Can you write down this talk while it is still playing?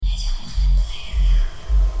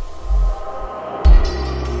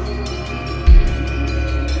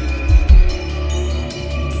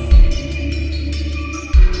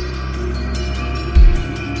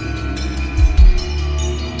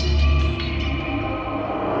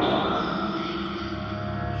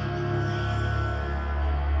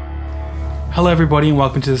Hello everybody and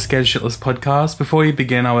welcome to the Scared Shitless podcast. Before we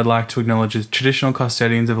begin, I would like to acknowledge the traditional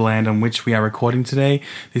custodians of the land on which we are recording today.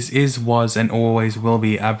 This is, was and always will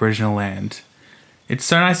be Aboriginal land. It's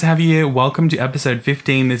so nice to have you here. Welcome to episode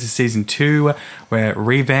 15. This is season 2. We're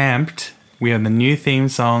revamped. We have the new theme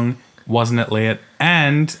song, Wasn't It Lit,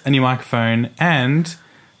 and a new microphone, and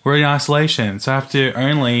we're in isolation. So I have to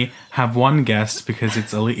only have one guest because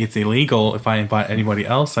it's illegal if I invite anybody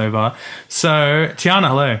else over. So, Tiana,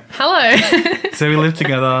 hello. Hello. So we live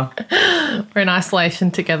together. We're in isolation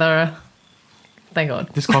together. Thank God.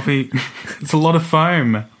 This coffee, it's a lot of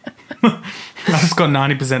foam. I've just got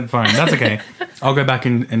 90% foam. That's okay. I'll go back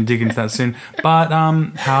and dig into that soon. But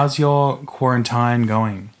how's your quarantine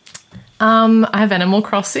going? I have Animal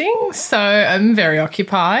Crossing, so I'm very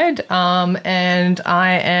occupied. And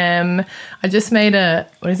I just made a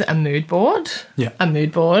mood board? Yeah. A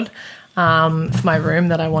mood board for my room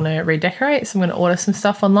that I want to redecorate. So I'm going to order some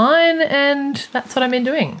stuff online and that's what I've been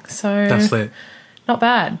doing. So That's lit. Not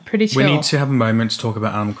bad. Pretty chill. We need to have a moment to talk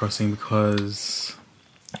about Animal Crossing because...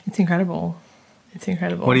 It's incredible. It's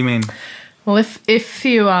incredible. What do you mean? Well, if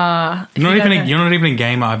you are... You're not even a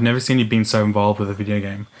gamer. I've never seen you being so involved with a video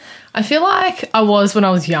game. I feel like I was when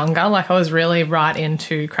I was younger. Like, I was really right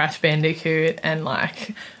into Crash Bandicoot and,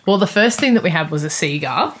 the first thing that we had was a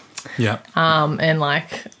Sega. Yeah. And,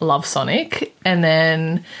 love Sonic. And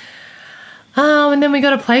then we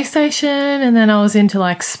got a PlayStation and then I was into,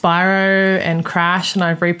 Spyro and Crash and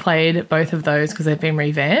I've replayed both of those because they've been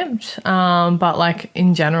revamped. But,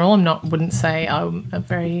 in general, wouldn't say I'm a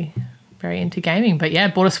very, very into gaming. But, yeah,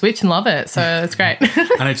 bought a Switch and love it. So it's great.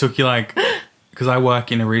 And it took you, because I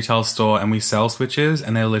work in a retail store and we sell Switches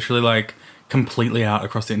and they're literally completely out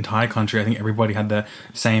across the entire country. I think everybody had the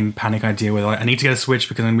same panic idea where I need to get a Switch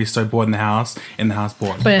because I'm going to be so bored in the house,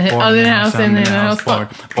 bored. Bored in the house, bored in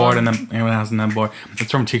the house, and then bored. It's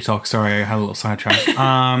from TikTok, sorry, I had a little sidetrack.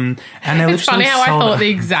 And it's funny how I thought the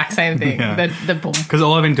exact same thing. Yeah. The boom. Because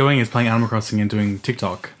all I've been doing is playing Animal Crossing and doing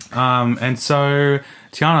TikTok. And so,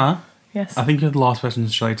 Tiana... Yes. I think you're the last person in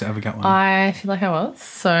Australia to ever get one. I feel like I was.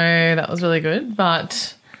 So that was really good.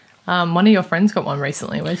 But one of your friends got one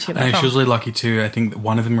recently. Where'd she get that from? She was really lucky too. I think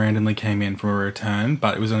one of them randomly came in from a return,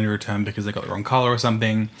 but it was only a return because they got the wrong colour or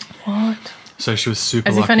something. What? So she was super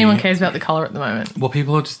lucky. As if anyone cares about the colour at the moment. Well,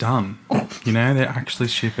 people are just dumb. They're actually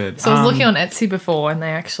stupid. So I was looking on Etsy before and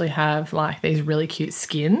they actually have these really cute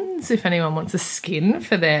skins if anyone wants a skin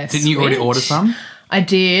for their Didn't you already order some? I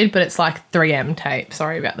did, but it's 3M tape.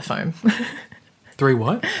 Sorry about the foam. 3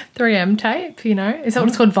 what? 3M tape, Is that what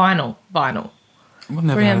it's called? Vinyl. I've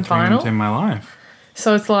never had 3M tape in my life.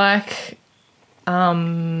 So it's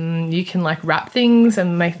you can wrap things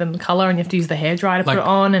and make them colour and you have to use the hairdryer to put it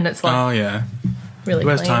on and it's oh yeah. Really Who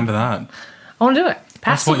has clean. Time for that? I want to do it.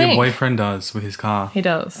 That's what your boyfriend does with his car. He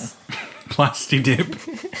does. Plastic dip.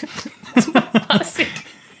 Plastic.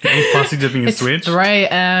 Plastic dipping a Switch.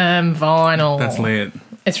 3M vinyl. That's lit.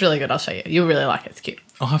 It's really good. I'll show you. You'll really like it. It's cute.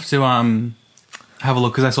 I'll have to have a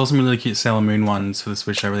look because I saw some really cute Sailor Moon ones for the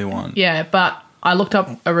Switch I really want. Yeah, but I looked up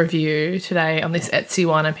a review today on this Etsy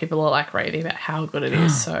one and people are raving about how good it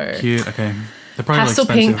is. So cute. Okay. They're probably pastel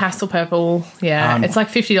expensive. pink, pastel purple. Yeah. It's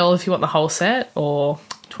 $50 if you want the whole set or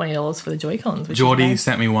 $20 for the Joy-Cons. Geordie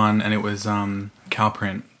sent me one and it was cow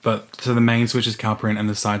print. But so the main Switch is cow print and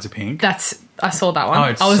the sides are pink. I saw that one. Oh,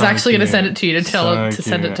 I was so actually going to cute. send it to you to tell her to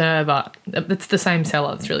send cute. it to her, but it's the same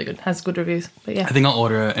seller. It's really good. Has good reviews. But yeah. I think I'll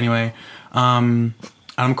order it anyway.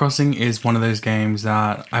 Animal Crossing is one of those games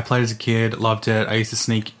that I played as a kid, loved it. I used to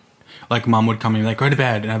sneak, Mum would come in and go to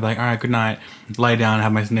bed, and I'd be all right, good night. Lay down and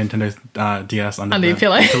have my Nintendo DS under your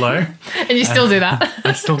pillow. And you still do that.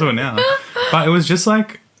 I still do it now. But it was just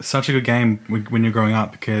such a good game when you're growing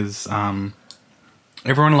up because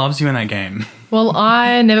everyone loves you in that game. Well,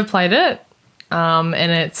 I never played it.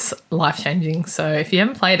 And it's life-changing. So if you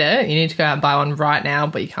haven't played it, you need to go out and buy one right now,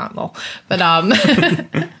 but you can't, lol. But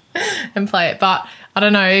and play it. But I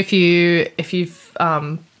don't know if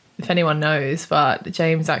anyone knows, but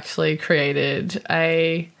James actually created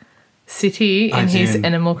a city in his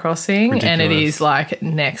Animal Crossing. Ridiculous. And it is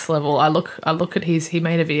next level. I look at he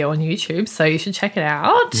made a video on YouTube, so you should check it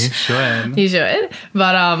out. You should.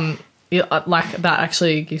 But that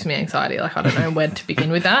actually gives me anxiety. I don't know where to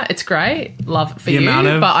begin with that. It's great. Love it for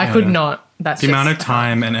but I could not. The amount of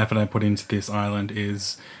time and effort I put into this island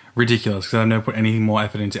is ridiculous because I've never put any more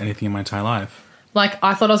effort into anything in my entire life. I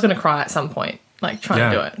thought I was going to cry at some point,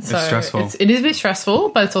 trying to do it. So it's stressful. It is a bit stressful,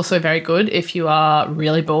 but it's also very good. If you are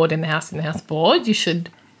really bored in the house bored, you should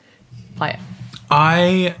play it.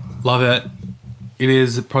 I love it. It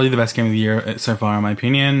is probably the best game of the year so far, in my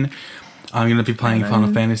opinion. I'm going to be playing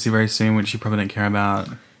Final Fantasy very soon, which you probably don't care about.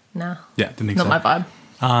 Nah. Yeah, didn't think Not so. my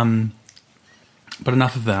vibe. But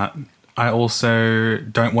enough of that. I also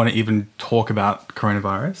don't want to even talk about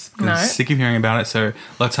coronavirus. No. I'm sick of hearing about it. So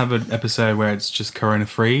let's have an episode where it's just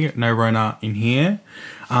corona-free, no Rona in here.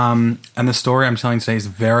 And the story I'm telling today is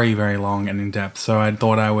very, very long and in-depth. So I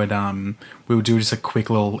thought we would do just a quick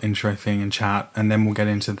little intro thing and chat, and then we'll get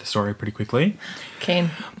into the story pretty quickly.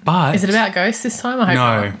 Keen. But Is it about ghosts this time? I hope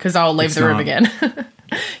No, not, because I'll leave it's the room not. again.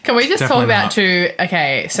 Can we just Definitely talk about not.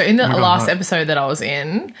 okay, so in the my God, last what? episode that I was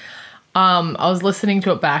in, I was listening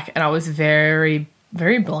to it back and I was very,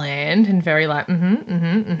 very bland and very like,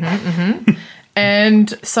 And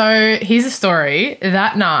so here's a story.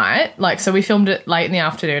 That night, so we filmed it late in the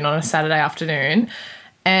afternoon on a Saturday afternoon.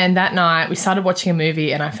 And that night we started watching a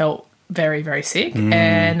movie and I felt very, very sick.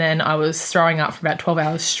 And then I was throwing up for about 12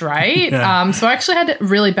 hours straight. Yeah. So I actually had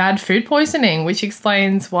really bad food poisoning, which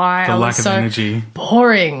explains why the I lack was of so energy.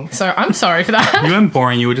 boring. So I'm sorry for that. You weren't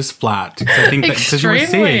boring. You were just flat. 'Cause I think because you were sick.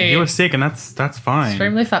 Extremely. You were sick, and that's fine.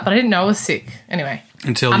 Extremely fat, but I didn't know I was sick. Anyway.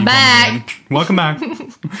 Until I'm you back. vomited. Welcome back.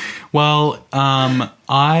 Well,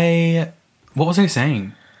 what was I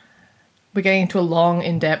saying? We're getting into a long,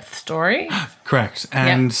 in-depth story. Correct.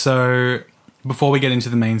 And so before we get into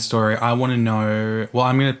the main story, I want to know, well,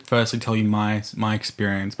 I'm going to firstly tell you my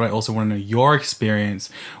experience, but I also want to know your experience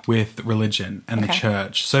with religion and the Okay.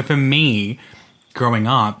 church. So for me, growing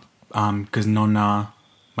up, because Nonna,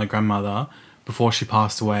 my grandmother, before she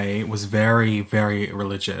passed away, was very, very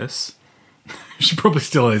religious. She probably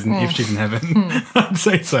still isn't if she's in heaven. I'd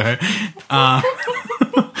say so.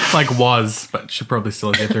 Was, but she probably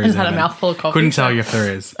still is if there is. Just had a heaven. mouthful of coffee, Couldn't tell so- you if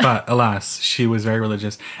there is, but alas, she was very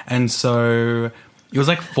religious, and so it was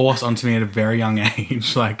forced onto me at a very young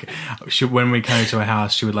age. When we came to her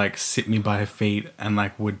house, she would sit me by her feet and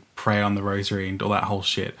would pray on the rosary and all that whole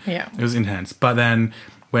shit. Yeah. It was intense. But then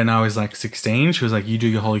when I was 16, she was like, you do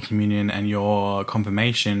your Holy Communion and your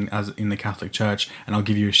confirmation as in the Catholic Church, and I'll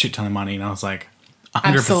give you a shit ton of money. And I was like,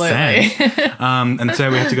 100%. Absolutely. And so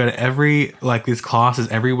we had to go to every, these classes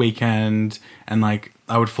every weekend, and I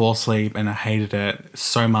would fall asleep and I hated it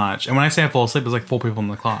so much. And when I say I fall asleep, there's 4 people in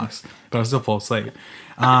the class, but I still fall asleep.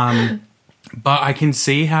 But I can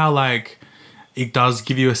see how it does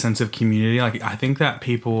give you a sense of community. I think that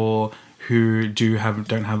people who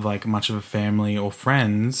don't have much of a family or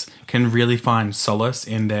friends can really find solace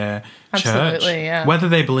in their church. Absolutely, yeah. Whether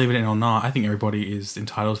they believe in it or not, I think everybody is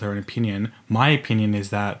entitled to their own opinion. My opinion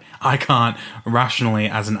is that I can't rationally,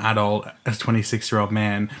 as an adult, as a 26-year-old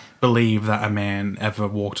man, believe that a man ever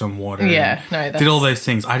walked on water Yeah, and no, did that's- all those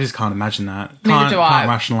things. I just can't imagine that. Neither do I. Can't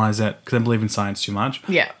rationalize it because I believe in science too much.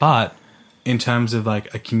 Yeah. But in terms of a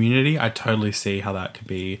community, I totally see how that could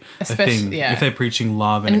be a thing. yeah. If they're preaching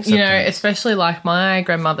love and And, acceptance. especially my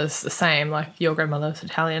grandmother's the same. Your grandmother's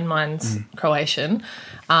Italian, mine's Croatian.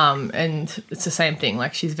 And it's the same thing.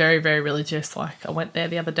 She's very, very religious. I went there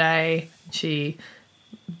the other day. She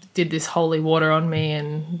did this holy water on me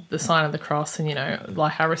and the sign of the cross. And,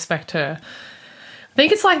 I respect her. I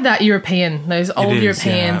think it's that European, those old is,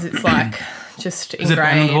 Europeans. yeah. It's just And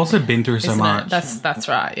ingrained. they've also been through so isn't much. it? That's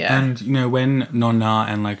right, yeah. And, when Nonna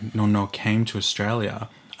and Nonno came to Australia,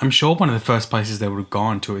 I'm sure one of the first places they would have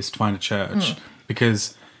gone to is to find a church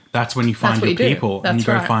because that's when you find what your you do. people and you That's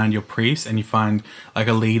go right. find your priest and you find a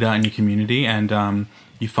leader in your community and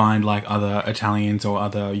you find other Italians or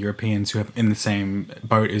other Europeans who are in the same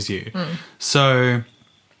boat as you. So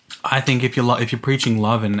I think if you're preaching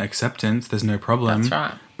love and acceptance, there's no problem. That's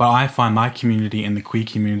right. But I find my community in the queer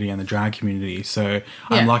community and the drag community. So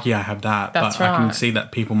I'm Yeah. lucky I have that. That's but I can right. see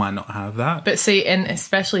that people might not have that. But see, and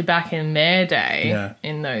especially back in their day, Yeah.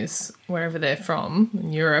 in those wherever they're from,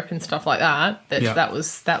 in Europe and stuff like that, Yeah. that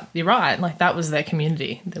was that. You're right, that was their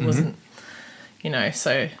community. There wasn't,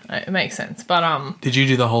 so it makes sense. But Did you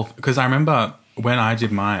do the whole? Because I remember when I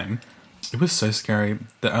did mine, it was so scary.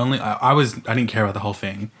 I didn't care about the whole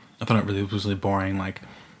thing. I thought it was really boring.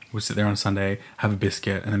 We'd sit there on Sunday, have a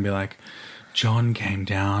biscuit, and then be like, John came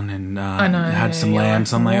down and know, had some you're lamb. like,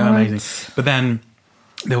 So I'm like, oh, what? amazing. But then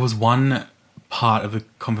there was one part of the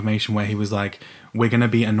confirmation where he was like, we're going to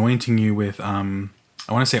be anointing you with, I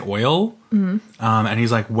want to say oil. And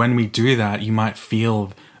he's like, when we do that, you might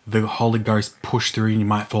feel the Holy Ghost push through and you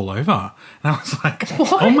might fall over. And I was like,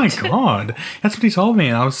 oh my God. That's what he told me.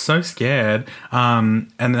 And I was so scared.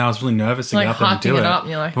 And then I was really nervous to get up there and hyping do it it. up,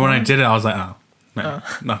 and you're like, but when I did it, I was like, oh, no,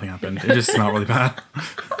 nothing happened. It just smelled really bad. I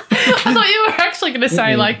thought you were actually going to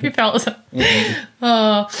say you felt.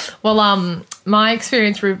 My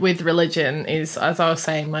experience with religion is, as I was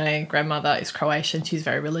saying, my grandmother is Croatian. She's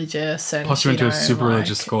very religious, and Plus you went to a super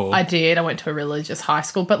religious school. I did. I went to a religious high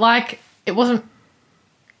school, but it wasn't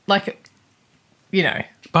you know.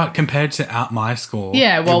 But compared to at my school,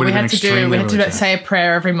 Yeah, well, it would we have had been to extremely religious. say a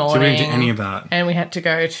prayer every So we morning. didn't do any of that. And we had to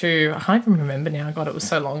go to, I can't even remember now, God, it was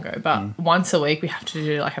so long ago, but once a week we have to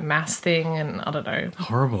do like a mass thing, and I don't know.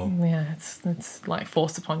 Horrible. Yeah, it's like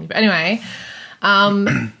forced upon you. But anyway,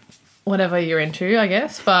 whatever you're into, I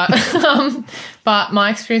guess. But but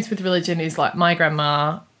my experience with religion is like my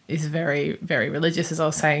grandma is very, very religious. As I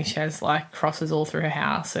was saying, she has like crosses all through her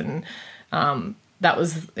house, and that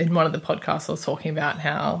was in one of the podcasts I was talking about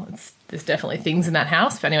how there's definitely things in that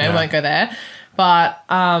house. But anyway, I won't go there. But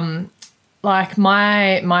like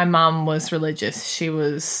my mum was religious. She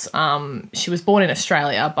was born in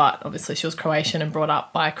Australia, but obviously she was Croatian and brought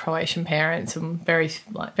up by Croatian parents and very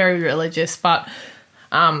religious. But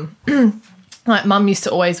like mum used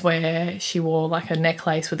to always she wore like a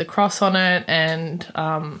necklace with a cross on it, and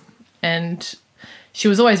she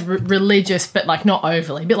was always religious, but like not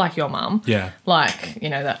overly, a bit like your mum. Yeah. Like, you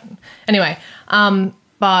know, that. Anyway,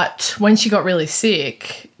 but when she got really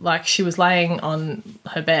sick, like she was laying on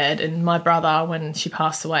her bed, and my brother, when she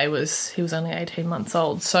passed away, he was only 18 months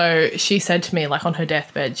old. So she said to me, like on her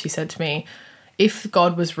deathbed, she said to me, if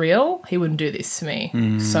God was real, he wouldn't do this to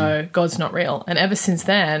me. So God's not real. And ever since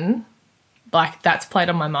then, like that's played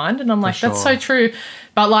on my mind, and I'm like, that's so true.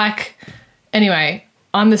 But like, anyway,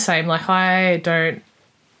 I'm the same. Like I don't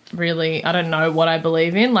know what I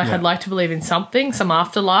believe in. Like I'd like to believe in something, some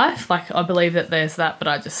afterlife. Like I believe that there's that, but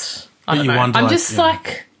I don't know. I'm just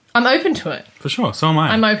like, I'm open to it. For sure. So am I.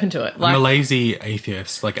 I'm open to it. Like, I'm a lazy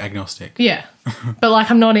atheist, like agnostic. Yeah. But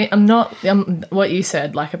like I'm not what you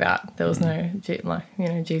said, like about there was no, like, you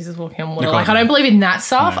know, Jesus walking on water. Like I don't believe in that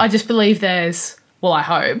stuff. No. I just believe well, I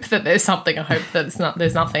hope that there's something. I hope that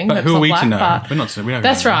there's nothing. But that's who are not we black, to know? but We're not. We don't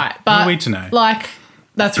that's know. right. But who are we to know? Like,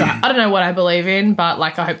 that's right. I don't know what I believe in, but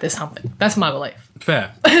like I hope there's something. That's my belief.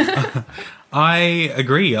 Fair. I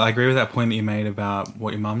agree. I agree with that point that you made about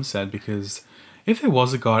what your mum said, because if there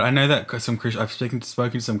was a God, I know that I've spoken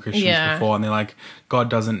to some Christians before, and they're like,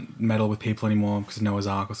 God doesn't meddle with people anymore because of Noah's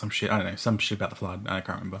Ark or some shit. I don't know, some shit about the flood. I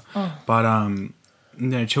can't remember. But you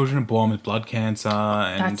know, children are born with blood cancer,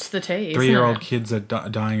 and that's the tea. 3-year-old kids are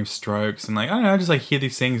dying of strokes, and like I don't know, I just like hear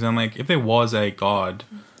these things, and I'm like, if there was a God,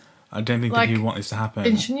 I don't think that he would want this to happen.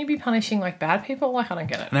 And shouldn't you be punishing like bad people? Like I don't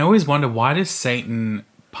get it. And I always wonder, why does Satan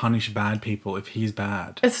punish bad people if he's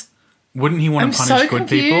bad? Wouldn't he want to punish good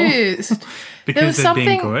people? Because they're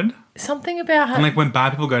being good? Something about her. And like when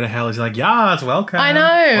bad people go to hell, is he like, yeah, it's welcome? I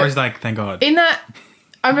know. Or is he like, thank God? In that,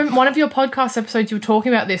 I remember one of your podcast episodes, you were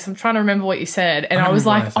talking about this. I'm trying to remember what you said. And I was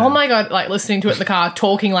like, oh my God, like listening to it in the car,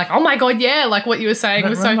 talking like, oh my God, yeah, like what you were saying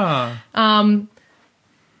was remember. so.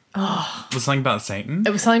 Was it something about Satan? It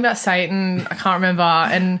was something about Satan. I can't remember.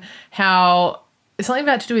 And how it's something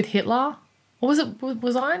about to do with Hitler. Or was it?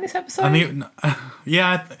 Was I in this episode? I mean,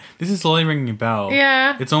 yeah. This is slowly ringing a bell.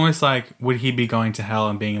 Yeah. It's almost like, would he be going to hell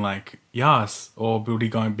and being like, yes, or would he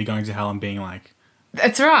be going to hell and being like,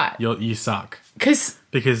 that's right. You suck.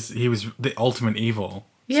 Because he was the ultimate evil.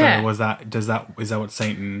 Yeah. So is that what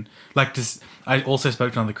Satan, like, I also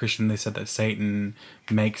spoke to another Christian, they said that Satan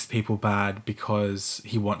makes people bad because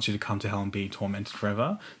he wants you to come to hell and be tormented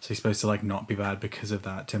forever. So he's supposed to like not be bad because of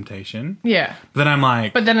that temptation. Yeah. But then I'm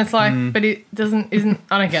like, but then it's like, but it isn't,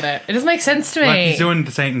 I don't get it. It doesn't make sense to me. Like he's doing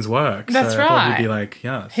Satan's work. That's so right. I thought he'd be like,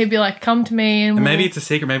 yes. He'd be like, come to me and maybe it's a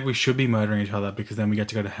secret. Maybe we should be murdering each other because then we get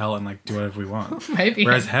to go to hell and like do whatever we want. Maybe.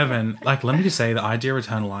 Whereas heaven, like, let me just say, the idea of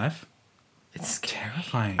eternal life, it's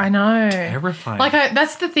terrifying. I know. Terrifying. Like,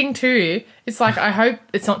 that's the thing too. It's like, I hope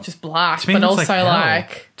it's not just black, but also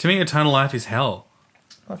like... To me, eternal life is hell.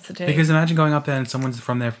 What's the deal? Because imagine going up there and someone's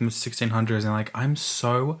from there from the 1600s and like, I'm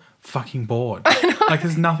so fucking bored. Like,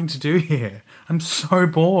 there's nothing to do here. I'm so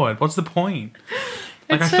bored. What's the point?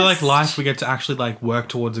 Like, I feel like life, we get to actually like work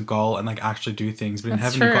towards a goal and like actually do things. But in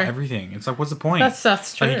heaven, you've got everything. It's like, what's the point?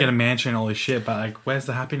 That's true. Like, you get a mansion and all this shit, but like, where's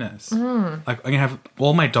the happiness? Like, I'm gonna have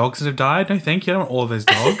all my dogs that have died. No, thank you. I don't want all of those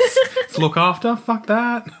dogs to look after. Fuck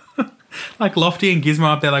that. Like Lofty and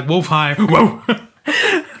Gizmo up there, like wolf high. Whoa.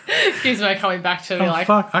 Gizmo coming back to me like,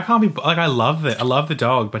 fuck. I can't be like, I love it. I love the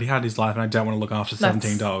dog, but he had his life, and I don't want to look after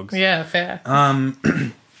 17 dogs. Yeah, fair.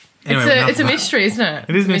 Anyway, it's a mystery, isn't it?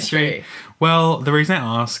 It is a mystery. Well, the reason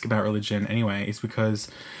I ask about religion anyway is because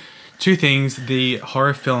two things. The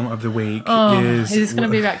horror film of the week is this going to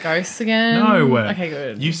be about ghosts again? No. Okay,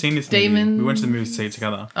 good. You've seen this Demons. movie. We went to the movie to see it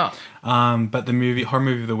together. Oh. But the horror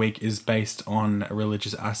movie of the week is based on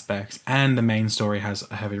religious aspects, and the main story has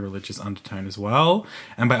a heavy religious undertone as well.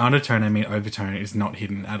 And by undertone, I mean overtone. It is not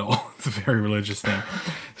hidden at all. It's a very religious thing.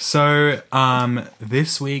 So,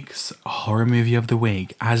 this week's horror movie of the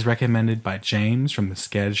week, as recommended by James from the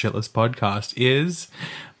Scared Shitless podcast, is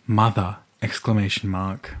Mother Exclamation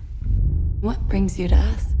mark. What brings you to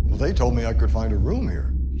us? Well, they told me I could find a room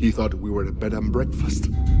here. He thought we were at a bed and breakfast.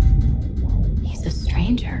 He's a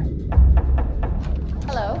stranger.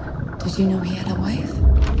 Hello? Did you know he had a wife?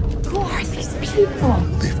 Who are these people?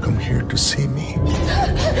 They've come here to see me.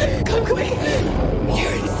 Come quick!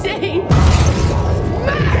 You're insane!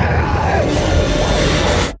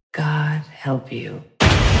 God help you.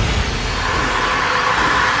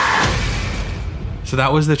 So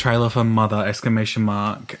that was the trailer for Mother! Exclamation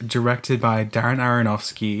mark, directed by Darren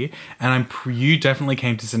Aronofsky, and you definitely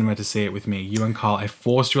came to cinema to see it with me. You and Carl, I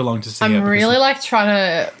forced you along to see it. I'm really trying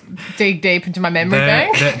to dig deep into my memory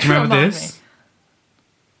bank. Do you remember Remind this? me.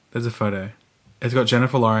 There's a photo. It's got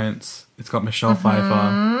Jennifer Lawrence. It's got Michelle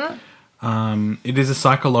Pfeiffer. It is a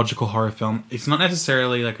psychological horror film. It's not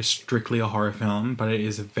necessarily like strictly a horror film, but it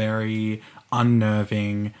is a very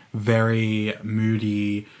unnerving, very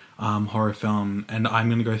moody horror film. And I'm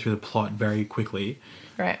going to go through the plot very quickly.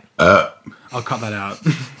 Right. I'll cut that out.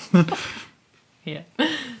 Yeah.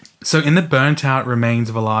 So in the burnt-out remains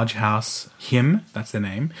of a large house, him, that's their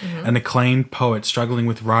name, an acclaimed poet struggling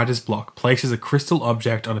with writer's block, places a crystal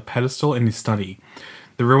object on a pedestal in his study.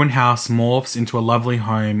 The ruined house morphs into a lovely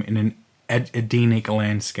home in an Edenic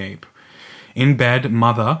landscape. In bed,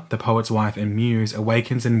 Mother, the poet's wife and muse,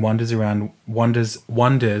 awakens and wonders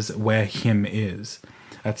where him is.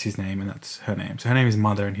 That's his name and that's her name. So her name is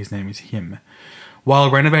Mother and his name is him.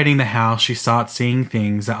 While renovating the house, she starts seeing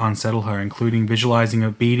things that unsettle her, including visualizing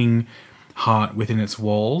a beating heart within its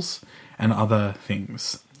walls and other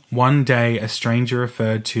things. One day, a stranger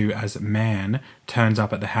referred to as Man turns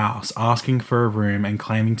up at the house, asking for a room and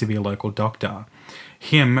claiming to be a local doctor.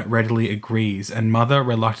 Him readily agrees, and Mother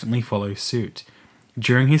reluctantly follows suit.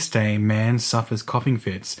 During his stay, Man suffers coughing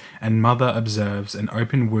fits, and Mother observes an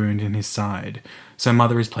open wound in his side. So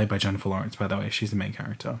Mother is played by Jennifer Lawrence, by the way. She's the main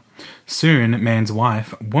character. Soon, Man's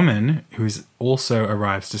wife, Woman, who also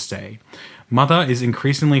arrives to stay. Mother is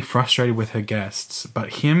increasingly frustrated with her guests,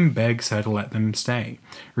 but Him begs her to let them stay,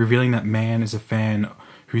 revealing that Man is a fan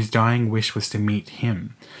whose dying wish was to meet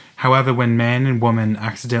him. However, when Man and Woman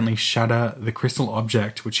accidentally shatter the crystal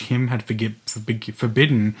object which Him had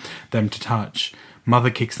forbidden them to touch,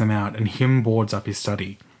 Mother kicks them out and Him boards up his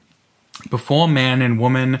study. Before Man and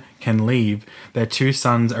Woman can leave, their two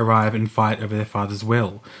sons arrive and fight over their father's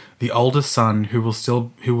will. The oldest son, who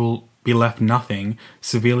will be left nothing,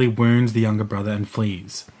 severely wounds the younger brother and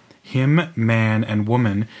flees. Him, Man, and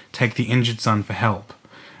Woman take the injured son for help.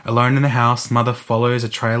 Alone in the house, Mother follows a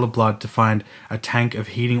trail of blood to find a tank of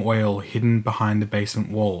heating oil hidden behind the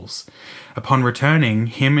basement walls. Upon returning,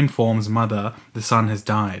 Him informs Mother the son has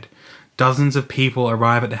died. Dozens of people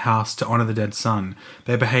arrive at the house to honor the dead son.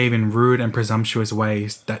 They behave in rude and presumptuous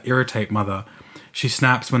ways that irritate Mother. She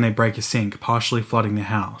snaps when they break a sink, partially flooding the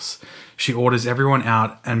house. She orders everyone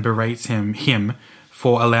out and berates him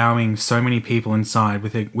for allowing so many people inside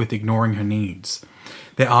with ignoring her needs.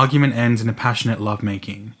 Their argument ends in a passionate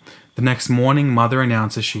lovemaking. The next morning, Mother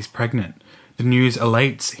announces she's pregnant. The news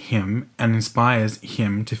elates Him and inspires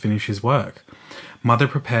Him to finish his work. Mother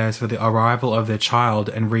prepares for the arrival of their child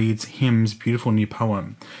and reads Him's beautiful new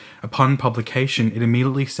poem. Upon publication, it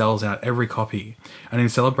immediately sells out every copy. And in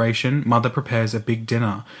celebration, Mother prepares a big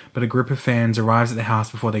dinner, but a group of fans arrives at the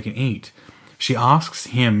house before they can eat. She asks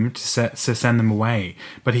Him to send them away,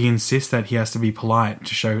 but he insists that he has to be polite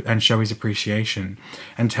to show his appreciation,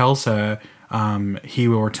 and tells her he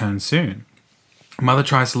will return soon. Mother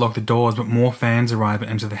tries to lock the doors, but more fans arrive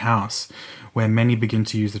and enter the house, where many begin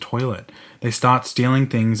to use the toilet. They start stealing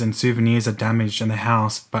things and souvenirs are damaged in the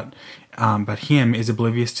house, but Him is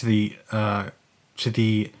oblivious to the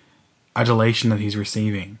adulation that he's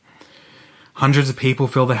receiving. Hundreds of people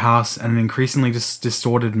fill the house, and an increasingly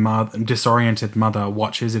disoriented Mother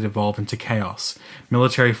watches it evolve into chaos.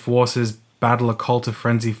 Military forces battle a cult of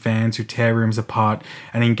frenzied fans who tear rooms apart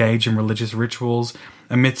and engage in religious rituals.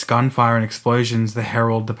 Amidst gunfire and explosions, the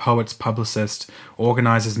Herald, the poet's publicist,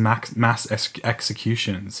 organizes mass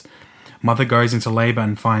executions. Mother goes into labor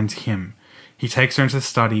and finds Him. He takes her into the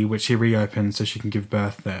study, which he reopens so she can give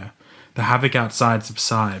birth there. The havoc outside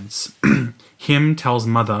subsides. Him tells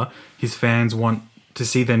Mother his fans want to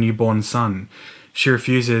see their newborn son. She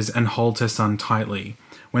refuses and holds her son tightly.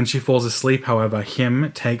 When she falls asleep, however,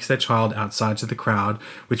 Him takes their child outside to the crowd,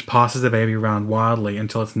 which passes the baby around wildly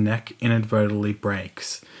until its neck inadvertently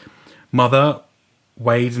breaks. Mother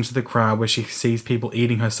wades into the crowd where she sees people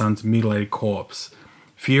eating her son's mutilated corpse.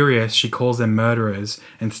 Furious, she calls them murderers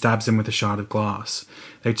and stabs them with a shard of glass.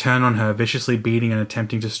 They turn on her, viciously beating and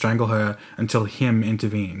attempting to strangle her until Him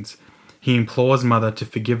intervenes. He implores Mother to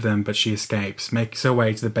forgive them, but she escapes, makes her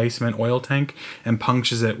way to the basement oil tank and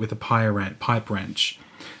punctures it with a pipe wrench.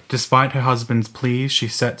 Despite her husband's pleas, she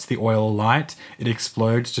sets the oil alight. It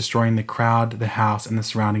explodes, destroying the crowd, the house, and the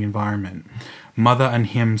surrounding environment. Mother and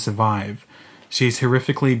him survive. She is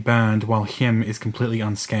horrifically burned while him is completely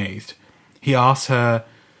unscathed. He asks her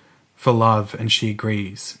for love and she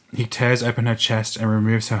agrees. He tears open her chest and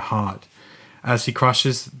removes her heart. As he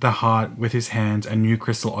crushes the heart with his hands, a new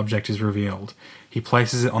crystal object is revealed. He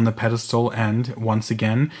places it on the pedestal and, once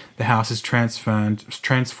again, the house is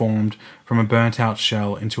transformed from a burnt-out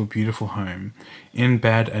shell into a beautiful home. In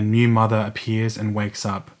bed, a new mother appears and wakes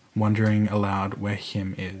up, wondering aloud where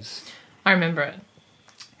him is. I remember it.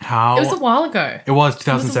 How? It was a while ago. It was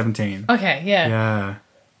 2017. Okay, yeah. Yeah.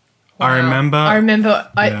 Wow. I remember.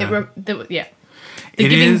 The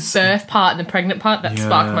giving birth part and the pregnant part, that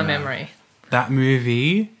sparked my memory. That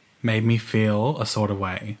movie made me feel a sort of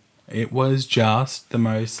way. It was just the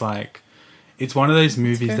most, like... It's one of those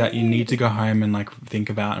movies that you need to go home and, like, think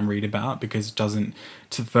about and read about, because it doesn't...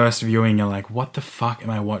 To first viewing, you're like, what the fuck am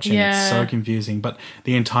I watching? Yeah. It's so confusing. But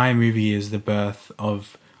the entire movie is the birth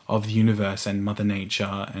of the universe and Mother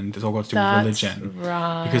Nature, and it's all got to do with religion.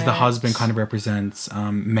 Right. Because the husband kind of represents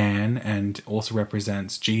man and also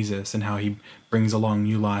represents Jesus and how he brings along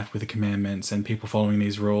new life with the commandments and people following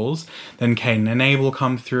these rules. Then Cain and Abel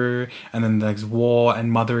come through, and then there's war, and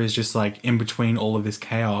Mother is just like in between all of this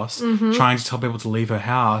chaos, trying to tell people to leave her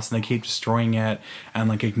house, and they keep destroying it and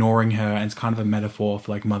like ignoring her, and it's kind of a metaphor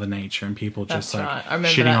for like Mother Nature and people just like right. I remember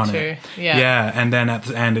shitting that on too. it. Yeah. And then at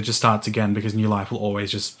the end it just starts again, because new life will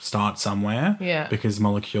always just start somewhere. Yeah. Because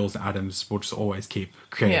molecules and atoms will just always keep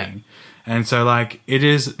creating. Yeah. And so like it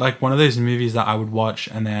is like one of those movies that I would watch,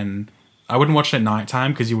 and then I wouldn't watch it at night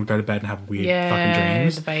time because you would go to bed and have weird fucking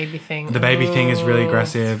dreams. The baby thing. The baby thing is really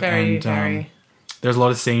aggressive, very, and very... there's a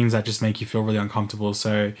lot of scenes that just make you feel really uncomfortable.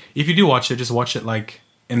 So if you do watch it, just watch it like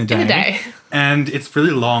in the day. And it's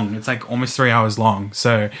really long. It's like almost 3 hours long.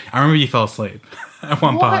 So I remember you fell asleep at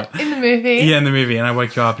one part. In the movie? Yeah, in the movie. And I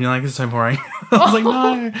woke you up and you're like, this is so boring. I was like,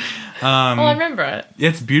 no. I remember it.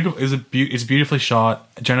 It's beautiful. It's beautifully shot.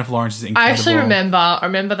 Jennifer Lawrence is incredible. I actually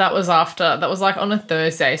remember that was like on a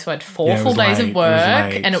Thursday, so I had 4 full days of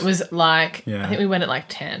work, and it was like, I think we went at like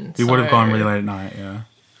 10. We would have gone really late at night, yeah.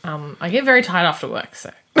 I get very tired after work,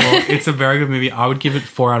 so. Well, it's a very good movie. I would give it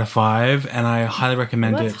 4 out of 5, and I highly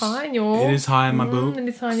recommend it. That's high in your... It is high in my book. It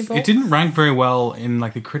is high in your book. It didn't rank very well in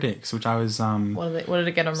like the critics, which I was What did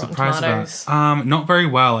it get on Rotten surprised Tomatoes? about. Not very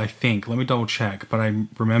well, I think. Let me double check. But I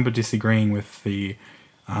remember disagreeing with the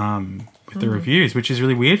reviews, which is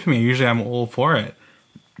really weird for me. Usually, I'm all for it.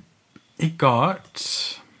 It got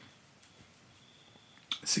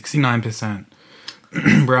 69%,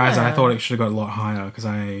 whereas I thought it should have got a lot higher because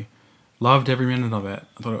I loved every minute of it.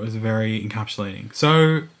 I thought it was very encapsulating.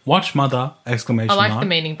 So, watch Mother! I Exclamation like mark. the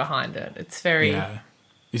meaning behind it. It's very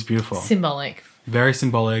it's beautiful. symbolic. Very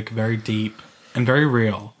symbolic, very deep, and very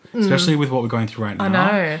real. Especially with what we're going through right now. I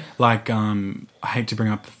know. Like, I hate to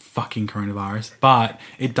bring up the fucking coronavirus, but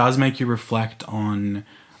it does make you reflect on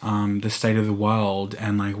the state of the world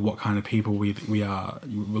and like what kind of people we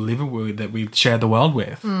live with, that we share the world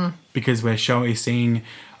with. Because we're seeing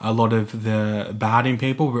a lot of the bad in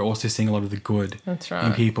people, we're also seeing a lot of the good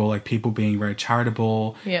in people, like people being very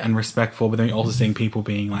charitable and respectful, but then you're also seeing people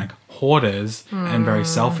being like hoarders and very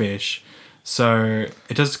selfish. So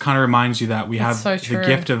it just kind of reminds you that we have the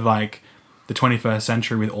gift of like the 21st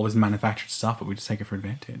century with all this manufactured stuff, but we just take it for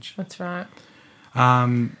advantage. That's right.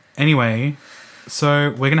 Anyway, so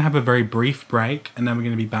we're going to have a very brief break, and then we're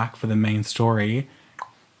going to be back for the main story.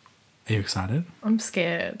 Are you excited? I'm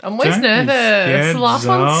scared. I'm always nervous. The last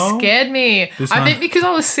one scared me. I think because I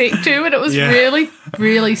was sick too, and it was really,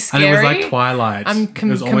 really scary. And it was like Twilight. I'm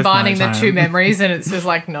combining the two memories, and it's just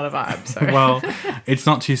like not a vibe. So. Well, it's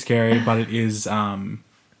not too scary, but it is.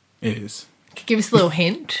 It is. Could you give us a little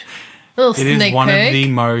hint? A little It sneak is one peek? of the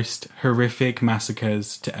most horrific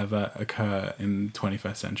massacres to ever occur in the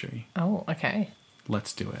 21st century. Oh, okay.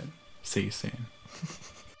 Let's do it. See you soon.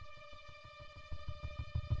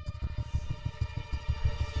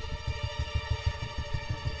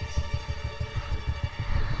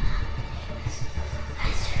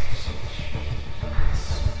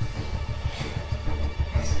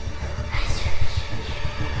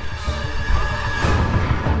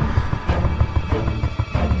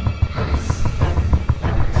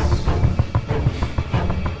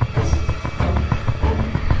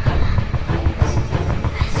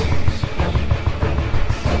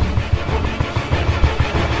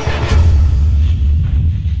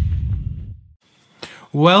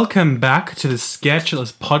 Welcome back to the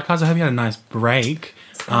Sketchless podcast. I hope you had a nice break.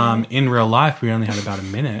 In real life, we only had about a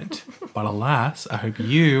minute, but alas, I hope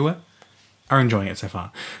you are enjoying it so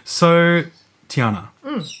far. So, Tiana,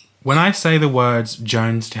 when I say the words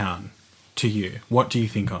Jonestown to you, what do you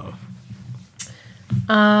think of?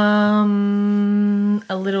 A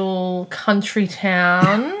little country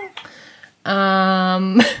town.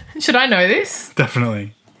 Should I know this?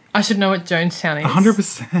 Definitely. I should know what Jonestown is.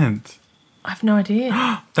 100%. I have no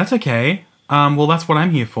idea. That's okay. Well, that's what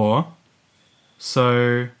I'm here for.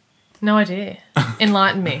 So, No idea.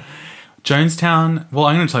 Enlighten me. Jonestown. Well,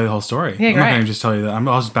 I'm going to tell you the whole story. Yeah, I'm not great. going to just tell you that. I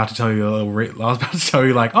was about to tell you I was about to tell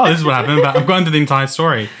you like, oh, this is what happened, but I'm going through the entire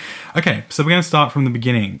story. Okay, so we're going to start from the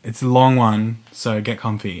beginning. It's a long one, so get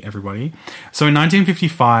comfy, everybody. So in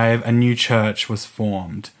 1955, a new church was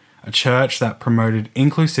formed. A church that promoted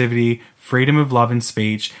inclusivity, freedom of love and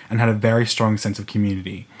speech, and had a very strong sense of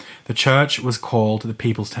community. The church was called the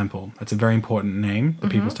People's Temple. That's a very important name, the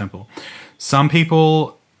People's Temple. Some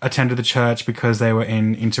people attended the church because they were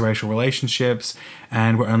in interracial relationships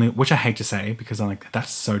and were only, which I hate to say because I'm like, that's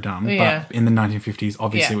so dumb. Yeah. But in the 1950s,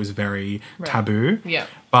 obviously Yeah. it was very taboo. Yeah.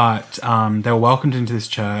 But they were welcomed into this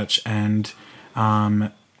church, and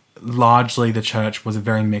largely the church was a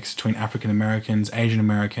very mix between African Americans, Asian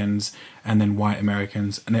Americans, and then white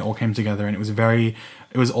Americans, and they all came together, and it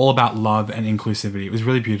was all about love and inclusivity. It was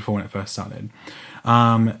really beautiful when it first started.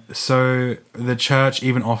 So the church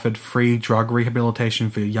even offered free drug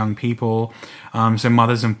rehabilitation for young people. So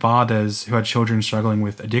mothers and fathers who had children struggling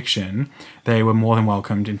with addiction, they were more than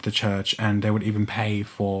welcomed into the church, and they would even pay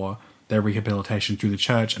for their rehabilitation through the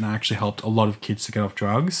church, and actually helped a lot of kids to get off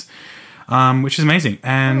drugs, which is amazing.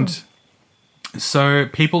 And so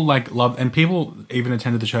people loved, and people even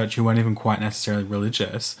attended the church who weren't even quite necessarily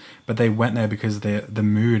religious, but they went there because the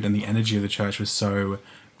mood and the energy of the church was so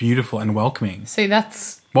beautiful and welcoming. See,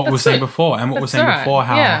 that's What we were saying good. before, and what we were That's saying alright. before,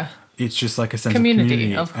 how Yeah. it's just like a sense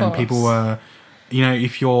Community, of community, of and people course.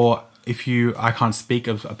 were, I can't speak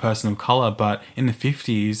of a person of color, but in the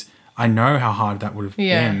 50s, I know how hard that would have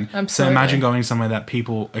Yeah, been. So absolutely. imagine going somewhere that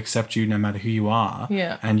people accept you no matter who you are,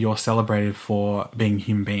 Yeah. and you're celebrated for being a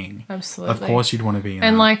human being. Absolutely. Of course, you'd want to be in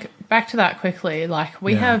And that. like back to that quickly, like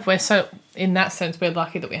Yeah. we're so in that sense we're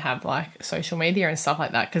lucky that we have like social media and stuff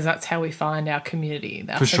like that because that's how we find our community.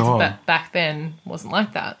 Our For sense of sure. that back then wasn't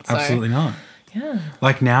like that. So, Absolutely not. Yeah.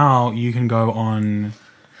 Like now, you can go on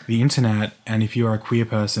the internet, and if you are a queer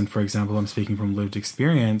person, for example, I'm speaking from lived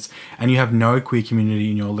experience, and you have no queer community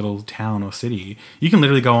in your little town or city, you can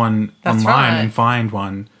literally go on That's online right. and find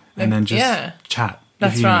one, and then just Yeah. chat.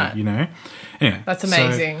 That's if you, right. You know, anyway, That's so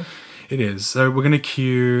amazing. it is. So we're going to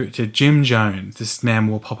cue to Jim Jones. This man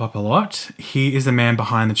will pop up a lot. He is the man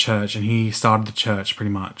behind the church, and he started the church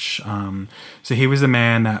pretty much. So he was the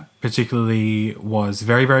man that particularly was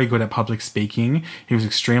very, very good at public speaking. He was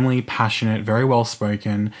extremely passionate, very well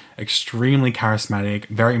spoken, extremely charismatic,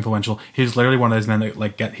 very influential. He was literally one of those men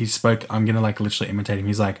that he spoke. I'm going to literally imitate him.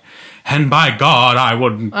 He's like, and by God, I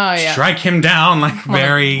would yeah. strike him down.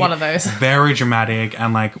 One of those. Very dramatic,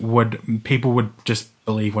 and people would just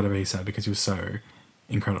believe whatever he said because he was so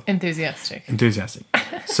incredible, Enthusiastic.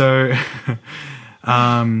 So,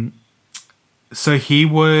 so he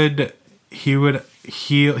would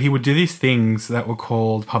do these things that were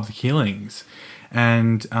called public healings,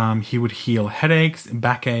 and he would heal headaches,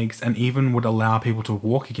 backaches, and even would allow people to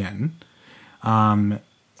walk again.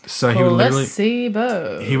 So he would literally.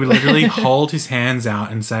 Placebo. He would literally hold his hands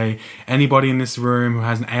out and say, anybody in this room who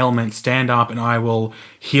has an ailment, stand up and I will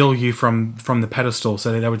heal you from the pedestal.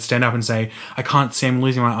 So they would stand up and say, I can't see, I'm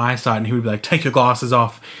losing my eyesight. And he would be like, take your glasses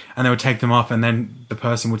off. And they would take them off. And then the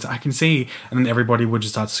person would say, I can see. And then everybody would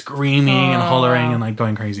just start screaming and hollering and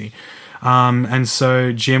going crazy. And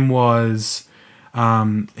so Jim was...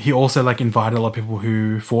 he also invited a lot of people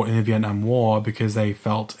who fought in the Vietnam War because they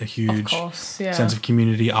felt a huge course, yeah. sense of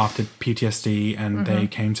community after PTSD, and they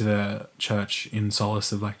came to the church in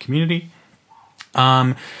solace of community.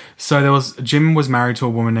 So Jim was married to a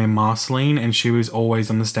woman named Marceline, and she was always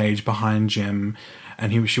on the stage behind Jim,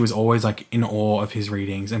 and she was always in awe of his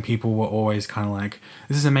readings, and people were always kind of like,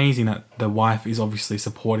 this is amazing that the wife is obviously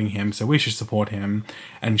supporting him, so we should support him.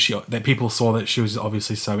 And that people saw that she was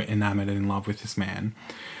obviously so enamored and in love with this man.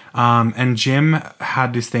 And Jim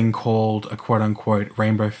had this thing called a quote-unquote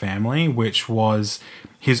rainbow family, which was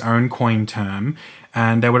his own coined term,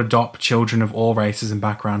 and they would adopt children of all races and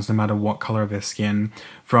backgrounds, no matter what color of their skin,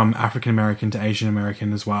 from African American to Asian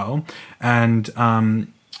American as well. And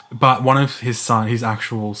but one of his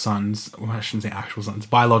actual sons, well, I shouldn't say actual sons,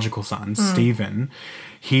 biological sons, Stephen,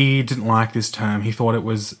 he didn't like this term. He thought it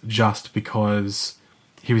was just because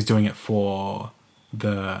he was doing it for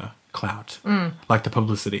the clout, like the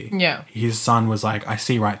publicity. Yeah. His son was like, I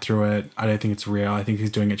see right through it. I don't think it's real. I think he's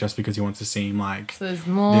doing it just because he wants to seem like So there's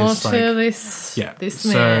more this, to like- this. yeah. This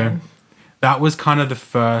So man. that was kind of the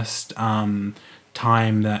first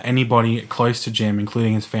time that anybody close to Jim,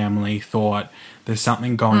 including his family, thought there's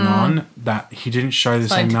something going on, that he didn't show the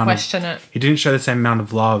Starting same to amount question it. he didn't show the same amount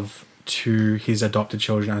of love to his adopted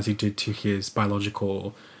children as he did to his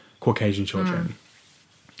biological Caucasian children.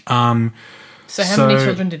 So how many so-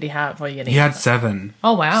 children did he have? Or are you getting He had into that? 7.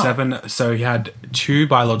 Oh, wow. 7. So he had 2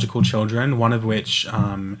 biological children, one of which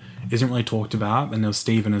isn't really talked about, and there was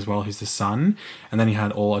Stephen as well, who's the son, and then he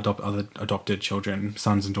had all other adopted children,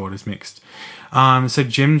 sons and daughters mixed. So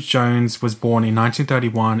Jim Jones was born in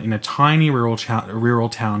 1931 in a tiny rural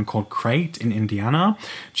town called Crate in Indiana.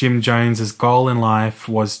 Jim Jones's goal in life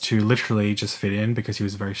was to literally just fit in because he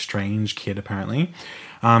was a very strange kid, apparently.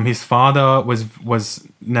 His father was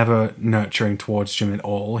never nurturing towards Jim at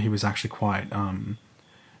all. He was actually quite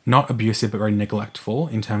not abusive, but very neglectful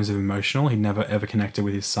in terms of emotional. He never ever connected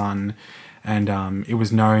with his son, and it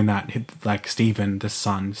was known that like Stephen, the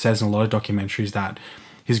son, says in a lot of documentaries that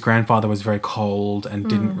his grandfather was very cold and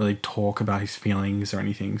didn't really talk about his feelings or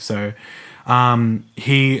anything. So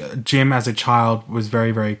Jim as a child was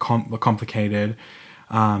very, very complicated.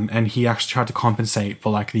 And he actually tried to compensate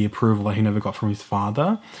for like the approval that he never got from his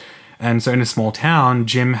father. And so in a small town,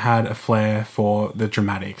 Jim had a flair for the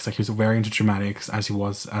dramatics. Like he was very into dramatics as he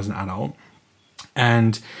was as an adult.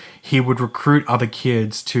 And he would recruit other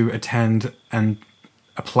kids to attend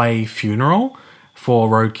a play funeral for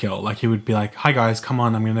roadkill. Like he would be like, "Hi guys, come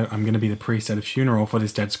on, I'm gonna be the priest at a funeral for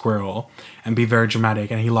this dead squirrel," and be very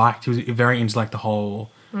dramatic. And he was very into like the whole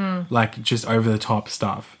like just over the top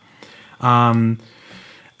stuff.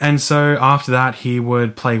 And so after that, he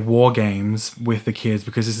would play war games with the kids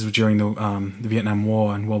because this is during the Vietnam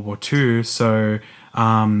War and World War II. So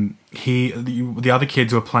the other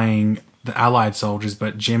kids were playing the Allied soldiers,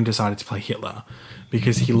 but Jim decided to play Hitler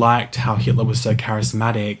because he liked how Hitler was so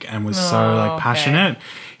charismatic and was so like passionate.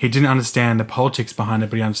 He didn't understand the politics behind it,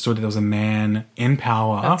 but he understood that there was a man in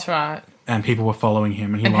power. That's right. And people were following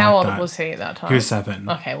him, and he And liked how old that. was he at that time? He was 7.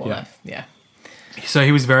 Okay, well, Yeah. yeah. So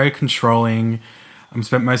he was very controlling.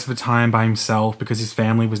 Spent most of the time by himself because his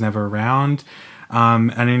family was never around.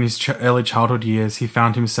 And in his early childhood years, he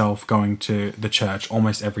found himself going to the church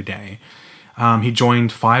almost every day. He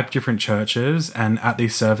joined 5 different churches, and at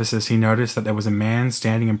these services, he noticed that there was a man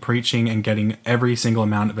standing and preaching and getting every single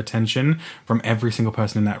amount of attention from every single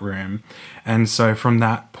person in that room. And so from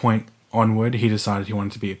that point onward, he decided he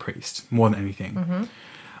wanted to be a priest more than anything.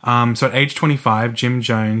 So at age 25, Jim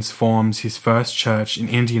Jones forms his first church in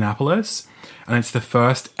Indianapolis, and it's the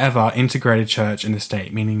first ever integrated church in the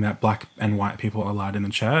state, meaning that black and white people are allowed in the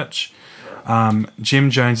church. Jim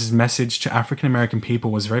Jones's message to African American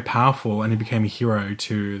people was very powerful, and he became a hero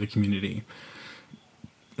to the community.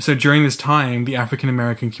 So during this time, the African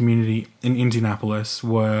American community in Indianapolis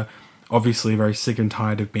were obviously very sick and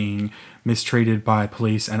tired of being mistreated by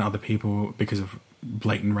police and other people because of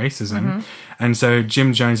blatant racism. And so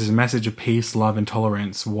Jim Jones's message of peace, love, and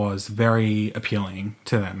tolerance was very appealing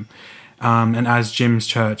to them. And as Jim's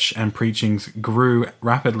church and preachings grew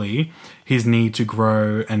rapidly, his need to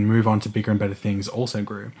grow and move on to bigger and better things also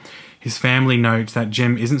grew. His family notes that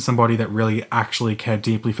Jim isn't somebody that really actually cared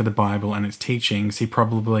deeply for the Bible and its teachings. He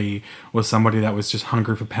probably was somebody that was just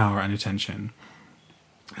hungry for power and attention.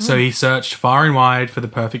 So he searched far and wide for the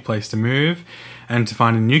perfect place to move and to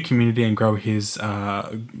find a new community and grow his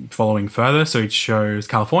following further. So he chose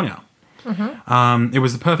California. It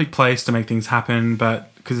was the perfect place to make things happen, but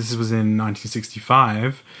because this was in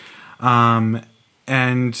 1965, and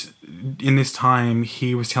in this time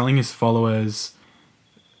he was telling his followers.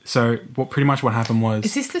 So what happened was,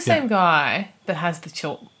 Is this the same guy that has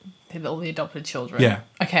all the adopted children? Yeah.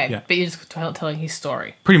 Okay, Yeah. but you're just telling his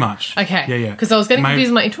story. Pretty much. Okay. Yeah. Because I was getting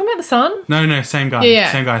confused. Are you talking about the son? No, same guy.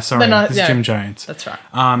 Yeah. Same guy. Sorry, No, this is Jim Jones. That's right.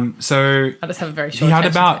 So I just have a very short he had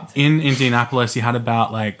attention about span. in Indianapolis. He had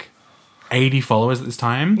about like 80 followers at this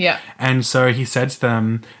time. Yeah. And so he said to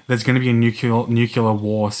them, "There's going to be a nuclear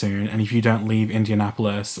war soon, and if you don't leave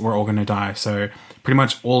Indianapolis, we're all going to die." So pretty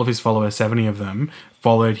much all of his followers, 70 of them,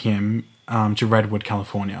 followed him to Redwood,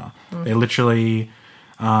 California. They literally.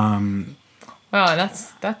 Wow,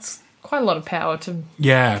 that's quite a lot of power for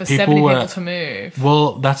People 70 were, people to move.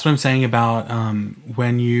 Well, that's what I'm saying about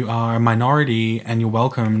when you are a minority and you're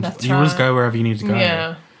welcomed, That's you just right. go wherever you need to go.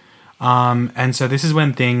 Yeah. And so this is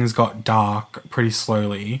when things got dark pretty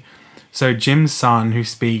slowly. So Jim's son, who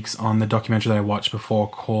speaks on the documentary that I watched before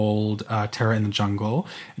called Terror in the Jungle,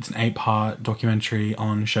 it's an 8-part documentary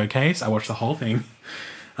on Showcase. I watched the whole thing.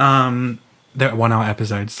 they're 1 hour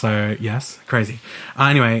episodes, so yes, crazy.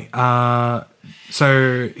 Anyway,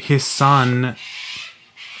 so his son.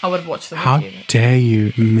 I would have watched them How with you. dare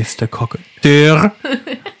you, Mr. Cockatier?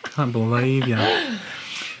 Can't believe you.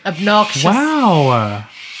 Obnoxious. Wow.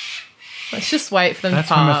 Let's just wait for them That's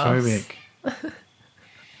to pass. homophobic.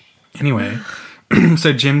 Anyway,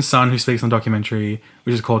 so Jim's son, who speaks on the documentary,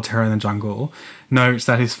 which is called Terror in the Jungle, notes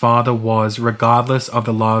that his father was, regardless of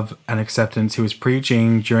the love and acceptance he was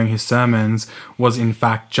preaching during his sermons, was in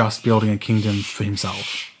fact just building a kingdom for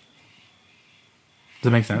himself. Does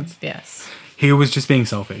that make sense? Yes. He was just being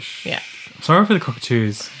selfish. Yeah. Sorry for the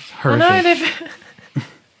cockatoos. It's I horrific. know they've.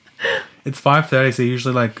 It's 5:30, so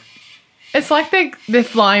usually like... It's like they're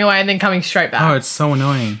flying away and then coming straight back. Oh, it's so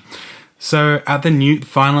annoying. So at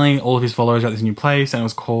finally all of his followers are at this new place, and it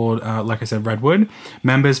was called, like I said, Redwood.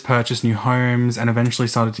 Members purchased new homes and eventually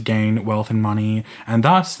started to gain wealth and money, and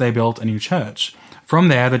thus they built a new church. From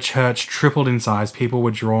there, the church tripled in size. People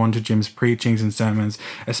were drawn to Jim's preachings and sermons,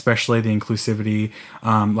 especially the inclusivity.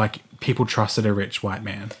 Like people trusted a rich white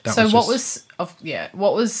man. What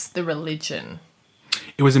was the religion?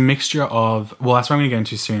 It was a mixture of, well, that's what I'm going to get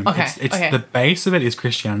into soon. Okay, It's okay. the base of it is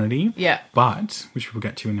Christianity. Yeah. But, which we'll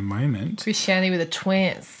get to in a moment. Christianity with a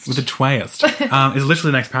twist. With a twist. Is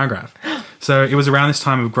literally the next paragraph. So it was around this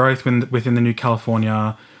time of growth within the New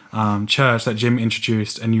California church that Jim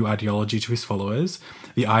introduced a new ideology to his followers,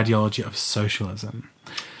 the ideology of socialism.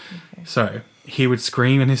 Okay. So he would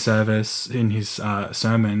scream in his service, in his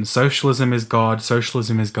sermon, socialism is God,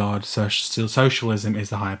 socialism is God, socialism is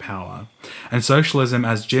the higher power. And socialism,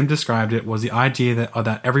 as Jim described it, was the idea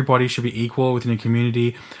that everybody should be equal within a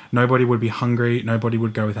community, nobody would be hungry, nobody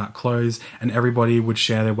would go without clothes, and everybody would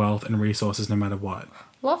share their wealth and resources no matter what.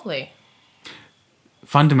 Lovely.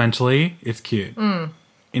 Fundamentally, it's cute.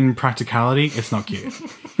 In practicality, it's not cute.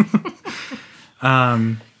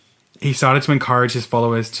 He started to encourage his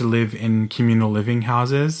followers to live in communal living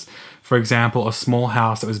houses. For example, a small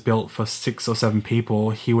house that was built for 6 or 7 people,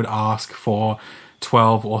 he would ask for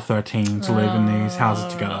 12 or 13 to live in these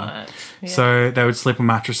houses together. Right. Yeah. So they would sleep on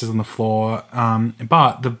mattresses on the floor.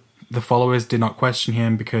 But the followers did not question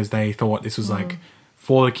him because they thought this was like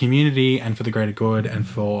for the community and for the greater good and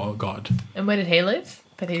for God. And where did he live?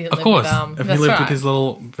 Of course, if he lived with his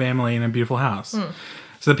little family in a beautiful house.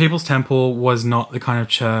 So the People's Temple was not the kind of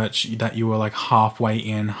church that you were like halfway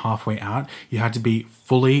in, halfway out. You had to be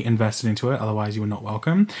fully invested into it, otherwise you were not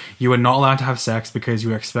welcome. You were not allowed to have sex because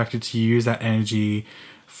you were expected to use that energy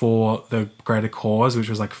for the greater cause, which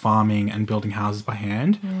was like farming and building houses by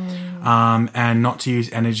hand, and not to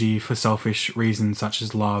use energy for selfish reasons such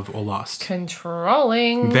as love or lust.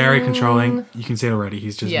 Controlling. Very controlling. You can see it already.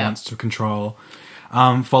 He just wants to control.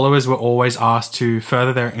 Followers were always asked to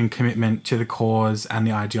further their commitment to the cause and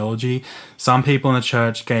the ideology. Some people in the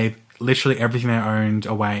church gave literally everything they owned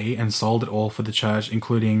away and sold it all for the church,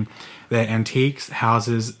 including their antiques,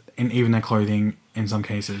 houses, and even their clothing in some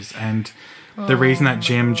cases. And the reason that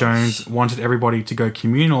Jim Jones wanted everybody to go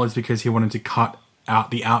communal is because he wanted to cut out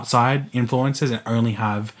the outside influences and only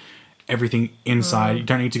have everything inside. You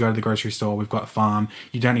don't need to go to the grocery store. We've got a farm.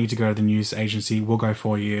 You don't need to go to the news agency. We'll go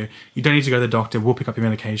for you. You don't need to go to the doctor. We'll pick up your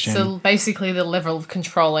medication. So basically the level of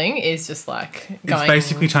controlling is just like going... It's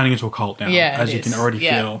basically turning into a cult now, as you can already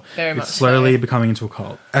feel. Very much it's slowly so. becoming into a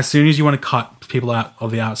cult. As soon as you want to cut people out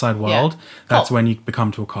of the outside world, that's when you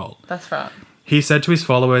become to a cult. That's right. He said to his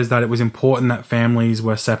followers that it was important that families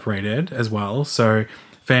were separated as well. So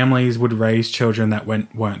families would raise children that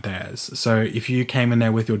weren't theirs. So if you came in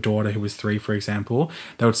there with your daughter who was 3, for example,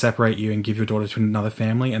 they would separate you and give your daughter to another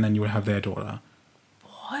family, and then you would have their daughter.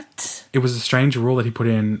 What? It was a strange rule that he put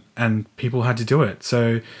in, and people had to do it.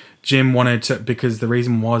 So Jim wanted to, because the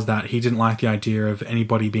reason was that he didn't like the idea of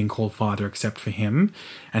anybody being called father except for him,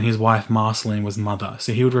 and his wife Marceline was mother.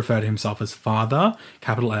 So he would refer to himself as father,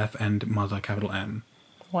 capital F, and mother, capital M.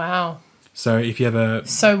 Wow. So if you ever...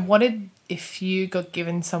 So if you got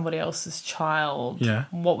given somebody else's child,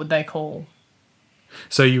 what would they call?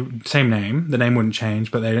 So same name, the name wouldn't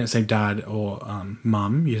change, but they don't say dad or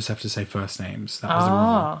mum. You just have to say first names. That was the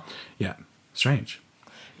rule. Yeah, strange.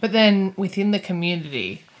 But then within the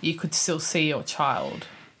community, you could still see your child.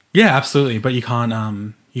 Yeah, absolutely, but you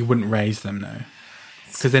can't. You wouldn't raise them, no,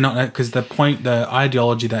 because they're not. Because the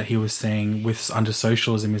ideology that he was saying under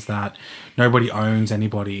socialism is that nobody owns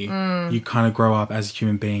anybody. You kind of grow up as a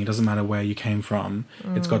human being. It doesn't matter where you came from.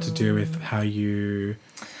 It's got to do with how you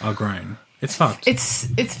are grown. It's fucked. It's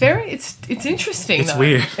interesting. It's though.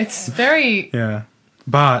 weird. It's very Yeah.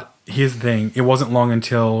 But here's the thing. It wasn't long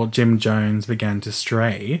until Jim Jones began to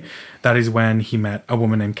stray. That is when he met a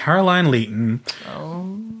woman named Caroline Leeton.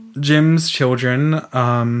 Oh. Jim's children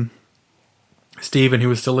Stephen, who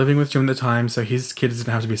was still living with Jim at the time, so his kids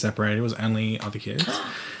didn't have to be separated. It was only other kids.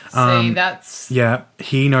 See, that's... Yeah,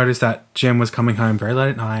 he noticed that Jim was coming home very late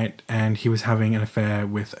at night and he was having an affair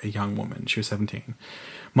with a young woman. She was 17.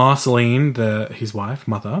 Marceline, his wife,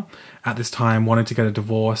 mother, at this time wanted to get a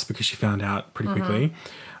divorce because she found out pretty quickly.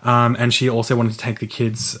 And she also wanted to take the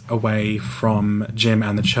kids away from Jim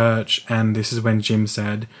and the church. And this is when Jim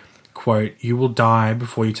said, quote, "You will die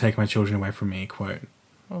before you take my children away from me," quote.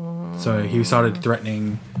 So he started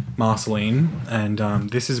threatening Marceline, and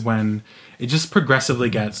this is when it just progressively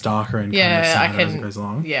gets darker and kind of sadder as it goes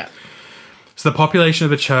along. Yeah. So the population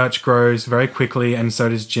of the church grows very quickly, and so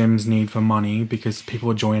does Jim's need for money because people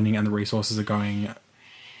are joining and the resources are going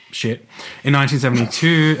shit. In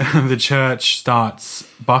 1972, the church starts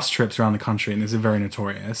bus trips around the country, and this is very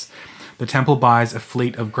notorious. The temple buys a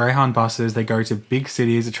fleet of Greyhound buses. They go to big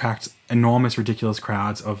cities, attract enormous, ridiculous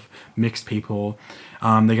crowds of mixed people.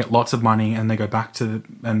 They get lots of money, and they go back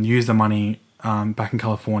and use the money back in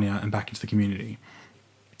California and back into the community.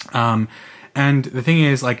 And the thing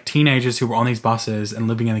is, like, teenagers who were on these buses and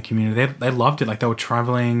living in the community, they loved it. Like, they were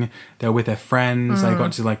traveling, they were with their friends, they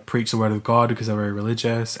got to, like, preach the word of God because they were very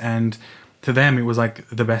religious, and to them it was, like,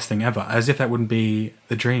 the best thing ever. As if that wouldn't be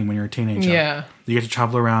the dream when you're a teenager. Yeah. You get to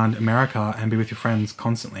travel around America and be with your friends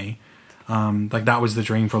constantly. Like, that was the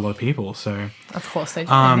dream for a lot of people, so... Of course they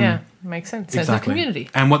do. Yeah, makes sense. Sense of community.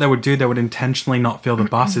 And what they would do, they would intentionally not fill the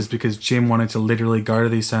buses because Jim wanted to literally go to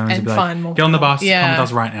these sermons and be find like, more "Get on the people." bus, Yeah. come with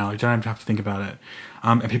us right now. You don't have to think about it."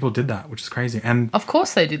 And people did that, which is crazy. And Of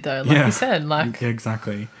course they did, though. Like you said, like... Yeah,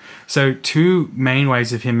 exactly. So 2 main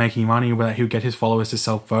ways of him making money were that he would get his followers to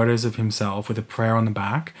sell photos of himself with a prayer on the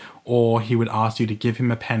back, or he would ask you to give him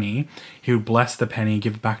a penny. He would bless the penny,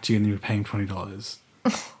 give it back to you, and you would pay him $20.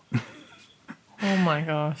 Oh, my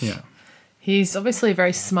gosh. Yeah. He's obviously a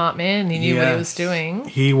very smart man. He knew what he was doing.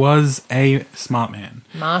 He was a smart man.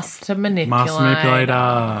 Master manipulator. Master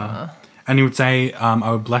manipulator. And he would say,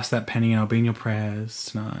 "I would bless that penny and I'll be in your prayers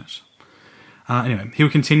tonight." Anyway, he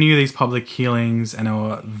would continue these public healings, and they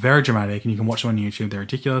were very dramatic, and you can watch them on YouTube. They're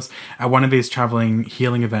ridiculous. At one of these traveling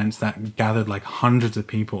healing events that gathered like hundreds of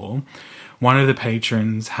people, one of the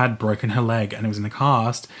patrons had broken her leg, and it was in the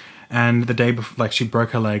cast. And the day before, like, she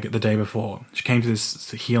broke her leg the day before. She came to this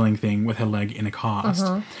healing thing with her leg in a cast.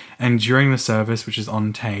 And during the service, which is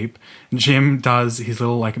on tape, Jim does his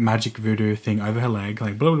little, like, magic voodoo thing over her leg,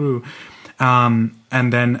 like, blah, blah, blah.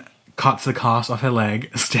 And then cuts the cast off her leg,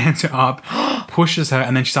 stands her up, pushes her,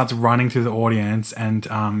 and then she starts running through the audience, and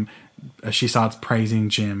she starts praising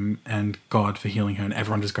Jim and God for healing her, and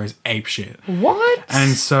everyone just goes apeshit. What?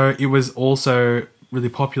 And so it was also really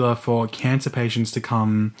popular for cancer patients to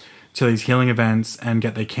come to these healing events and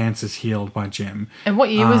get their cancers healed by Jim. And what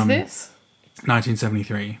year was this?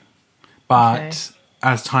 1973. But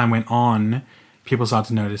as time went on, people started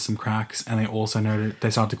to notice some cracks, and they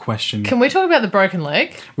started to question. Can we talk about the broken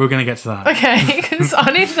leg? We're going to get to that. Okay, because I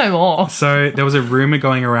need to know more. So there was a rumor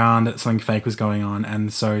going around that something fake was going on,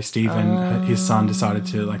 and so Stephen, his son, decided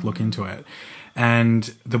to like look into it.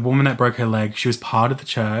 And the woman that broke her leg, she was part of the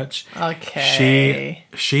church. Okay.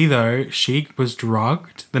 She was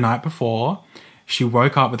drugged the night before. She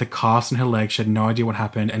woke up with a cast on her leg. She had no idea what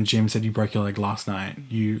happened. And Jim said, "You broke your leg last night.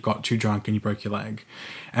 You got too drunk and you broke your leg."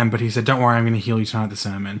 But he said, "Don't worry, I'm going to heal you tonight at the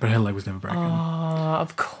sermon." But her leg was never broken. Oh,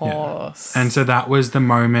 of course. Yeah. And so that was the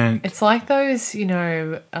moment. It's like those,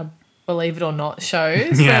 Believe It or Not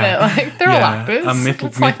shows. Yeah. Where they're all actors.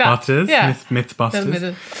 Mythbusters. Yeah.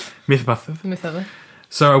 Mythbusters. Mythbusters.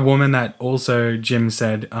 So a woman that also Jim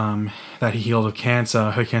said that he healed of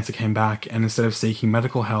cancer, her cancer came back, and instead of seeking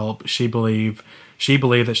medical help, she believed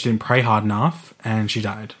that she didn't pray hard enough, and she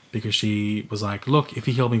died because she was like, "Look, if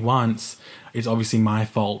he healed me once, it's obviously my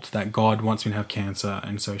fault that God wants me to have cancer,"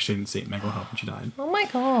 and so she didn't seek medical help, and she died. Oh my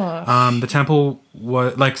gosh. The temple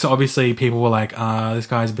was like, so obviously people were like, "This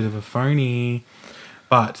guy's a bit of a phony,"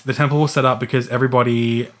 but the temple was set up because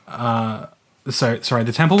everybody.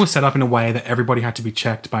 The temple was set up in a way that everybody had to be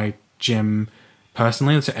checked by Jim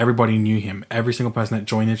personally, so everybody knew him. Every single person that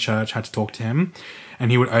joined the church had to talk to him,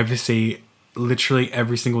 and he would oversee literally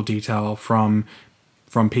every single detail from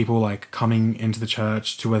people like coming into the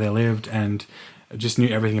church to where they lived, and just knew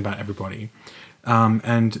everything about everybody.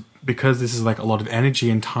 And because this is like a lot of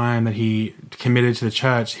energy and time that he committed to the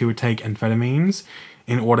church, he would take amphetamines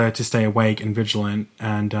in order to stay awake and vigilant,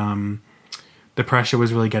 and the pressure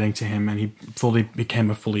was really getting to him, and he became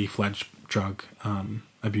a fully fledged drug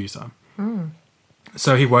abuser.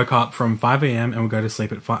 So he woke up from 5 a.m. and would go to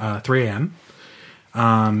sleep at 3 a.m.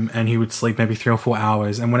 And he would sleep maybe 3 or 4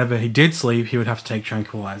 hours. And whenever he did sleep, he would have to take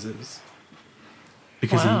tranquilizers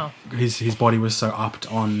because his body was so upped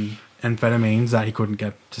on amphetamines that he couldn't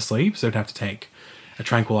get to sleep, so he'd have to take a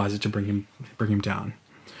tranquilizer to bring him down.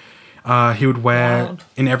 He would wear, Wild.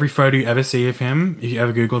 in every photo you ever see of him, if you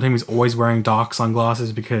ever Googled him, he's always wearing dark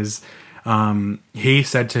sunglasses because he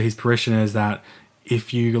said to his parishioners that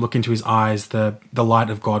if you look into his eyes, the light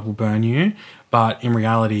of God will burn you. But in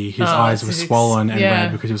reality, his eyes were swollen and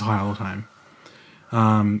red because he was high all the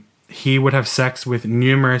time. He would have sex with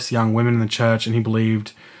numerous young women in the church, and he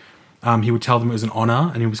believed he would tell them it was an honor,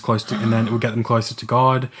 and he was close to, and then it would get them closer to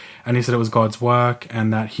God. And he said it was God's work,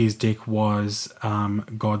 and that his dick was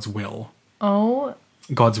God's will. Oh.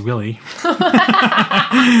 God's willy. Sorry,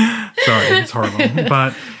 it's horrible.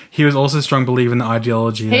 But he was also a strong believer in the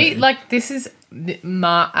ideology. This is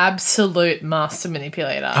absolute master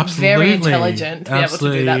manipulator. Absolutely. Very intelligent to be able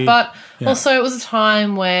to do that. But also it was a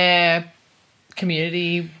time where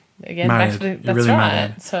community, again, mattered. that's It really right.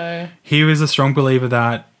 mattered. So he was a strong believer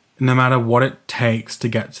that no matter what it takes to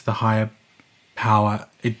get to the higher power,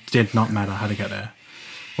 it did not matter how to get there.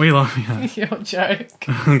 What are you laughing at? your joke.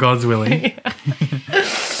 God's willy.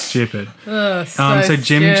 Stupid. Oh, So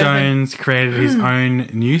Jim stupid. Jones created his own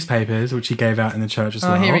newspapers, which he gave out in the church as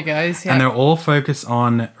well. Oh, here he goes. Yeah. And they're all focused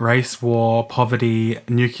on race war, poverty,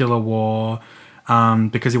 nuclear war,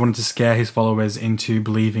 because he wanted to scare his followers into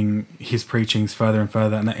believing his preachings further and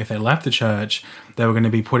further, and that if they left the church, they were going to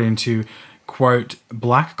be put into, quote,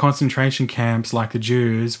 black concentration camps like the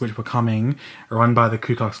Jews, which were coming, run by the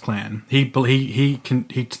Ku Klux Klan. He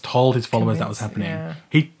told his followers that was happening. Yeah.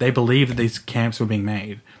 They believed that these camps were being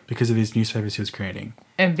made because of his newspapers he was creating.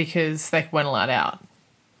 And because they weren't allowed out.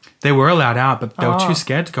 They were allowed out, but they were too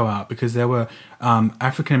scared to go out because there were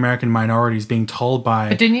African-American minorities being told by...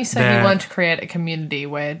 But didn't you say he wanted to create a community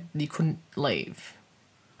where you couldn't leave?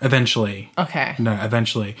 Eventually. Okay. No,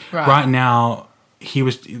 eventually. Right. Right now,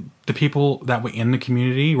 the people that were in the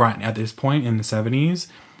community right at this point in the 70s,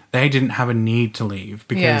 they didn't have a need to leave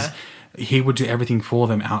because he would do everything for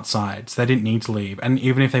them outside. So they didn't need to leave. And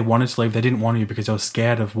even if they wanted to leave, they didn't want to because they were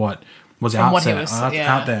scared of what was out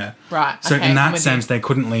there. Right. So okay, in that sense, they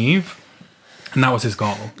couldn't leave. And that was his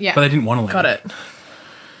goal. Yeah. But they didn't want to leave. Got it.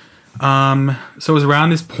 So it was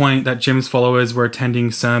around this point that Jim's followers were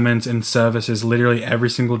attending sermons and services literally every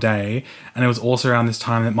single day. And it was also around this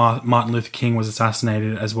time that Martin Luther King was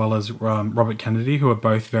assassinated, as well as Robert Kennedy, who are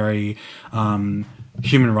both very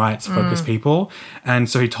human rights focused people. And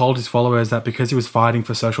so he told his followers that because he was fighting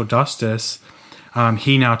for social justice,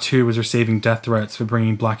 he now too was receiving death threats for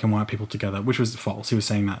bringing black and white people together, which was false. He was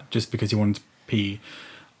saying that just because he wanted to be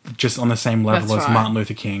just on the same level That's as right. Martin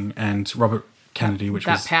Luther King and Robert Kennedy, which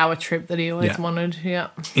That was power trip that he always wanted. Yeah.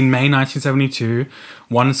 in May 1972.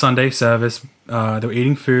 One Sunday service, they were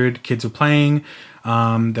eating food, kids were playing,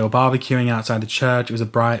 they were barbecuing outside the church. It was a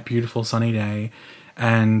bright, beautiful, sunny day,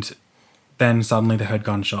 and then suddenly they heard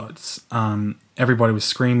gunshots. Everybody was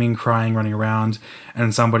screaming, crying, running around,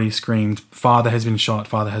 and somebody screamed, "Father has been shot,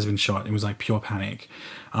 Father has been shot." It was like pure panic.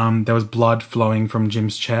 There was blood flowing from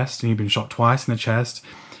Jim's chest, and he'd been shot twice in the chest.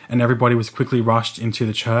 And everybody was quickly rushed into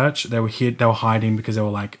the church. They were hiding because they were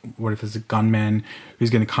like, what if there's a gunman who's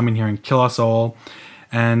going to come in here and kill us all?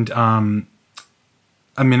 And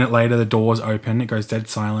a minute later, the doors open. It goes dead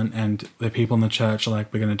silent. And the people in the church are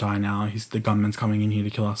like, we're going to die now. The gunman's coming in here to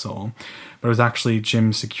kill us all. But it was actually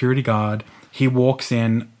Jim's security guard. He walks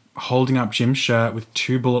in holding up Jim's shirt with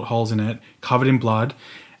 2 bullet holes in it, covered in blood.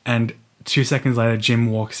 And 2 seconds later,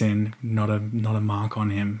 Jim walks in, not a mark on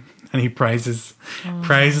him. And he praises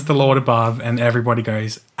the Lord above, and everybody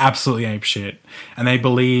goes absolutely apeshit. And they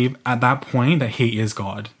believe at that point that he is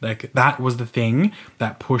God. Like, that was the thing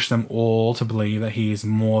that pushed them all to believe that he is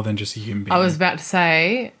more than just a human being. I was about to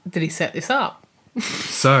say, did he set this up?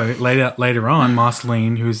 So later on,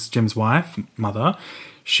 Marceline, who's Jim's wife, mother,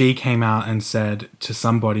 she came out and said to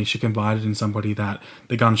somebody, she confided in somebody that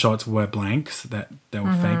the gunshots were blanks, that they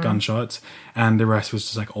were fake gunshots, and the rest was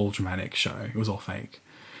just like all dramatic show. It was all fake.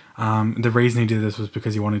 The reason he did this was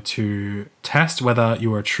because he wanted to test whether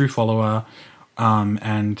you were a true follower,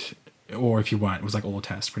 or if you weren't. It was like all a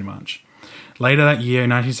test, pretty much. Later that year,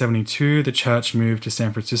 in 1972, the church moved to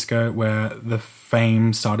San Francisco, where the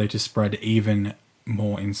fame started to spread even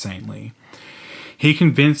more insanely. He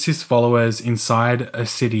convinced his followers inside a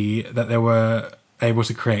city that they were able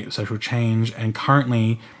to create social change, and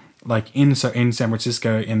currently, like in San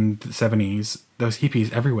Francisco in the 70s, there was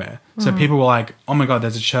hippies everywhere. So people were like, oh my God,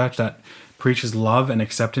 there's a church that preaches love and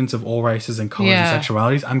acceptance of all races and colors and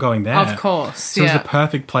sexualities. I'm going there. Of course, So it was the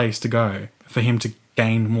perfect place to go for him to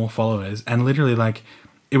gain more followers. And literally, like,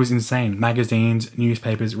 it was insane. Magazines,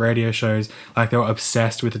 newspapers, radio shows, like, they were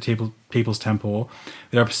obsessed with the People's Temple.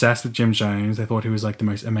 They were obsessed with Jim Jones. They thought he was like the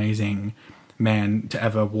most amazing man to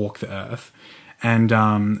ever walk the earth. And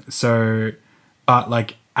but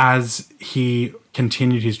like as he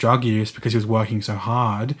continued his drug use because he was working so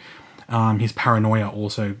hard, his paranoia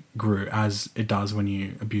also grew, as it does when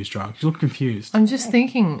you abuse drugs. You look confused. I'm just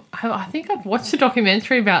thinking, I think I've watched a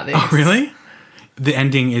documentary about this. Oh, really? The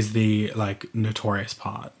ending is the like notorious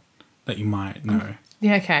part that you might know.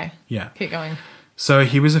 Yeah, okay. Yeah. Keep going. So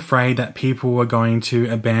he was afraid that people were going to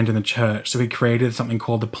abandon the church. So he created something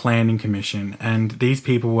called the Planning Commission. And these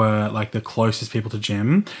people were like the closest people to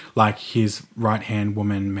Jim, like his right-hand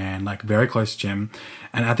woman, man, like very close to Jim.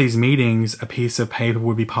 And at these meetings, a piece of paper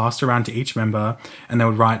would be passed around to each member and they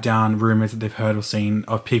would write down rumors that they've heard or seen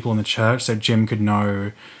of people in the church so Jim could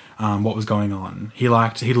know what was going on. He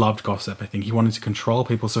loved gossip, I think. He wanted to control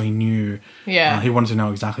people so he knew. Yeah. He wanted to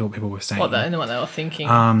know exactly what people were saying. What they were thinking.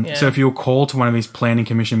 So if you were called to one of these planning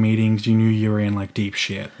commission meetings, you knew you were in like deep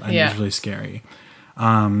shit. And it was really scary.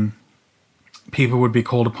 People would be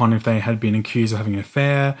called upon if they had been accused of having an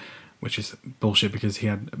affair, which is bullshit because he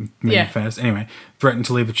had many affairs. Anyway, threatened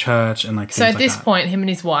to leave the church and like so things at this like that. point, him and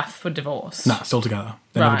his wife were divorced. Nah, still together.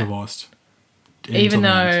 They Right. never divorced. Even Until the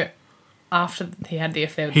end. though after he had the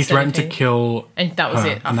affair with He threatened to 17 kill and that was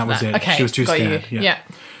her, it. and that was it. Okay, She was too got scared. You. Yeah.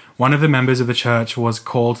 One of the members of the church was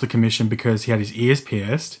called to the commission because he had his ears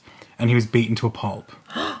pierced and he was beaten to a pulp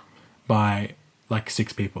by like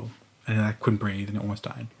 6 people. And I couldn't breathe and almost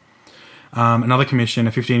died. Another commission,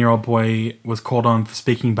 a 15-year-old boy was called on for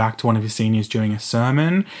speaking back to one of his seniors during a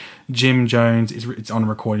sermon. Jim Jones, it's on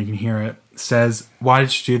recording, you can hear it, says, "Why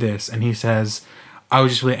did you do this?" And he says, "I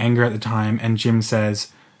was just really angry at the time." And Jim says,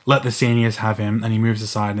 "Let the seniors have him." And he moves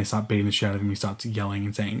aside and they start beating the shit out of him. He starts yelling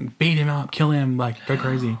and saying, "Beat him up, kill him, like go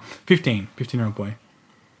crazy." 15-year-old boy.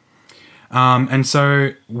 And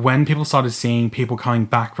so when people started seeing people coming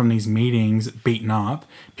back from these meetings beaten up,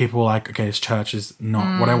 people were like, okay, this church is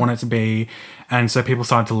not what I want it to be. And so people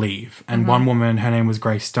started to leave. And one woman, her name was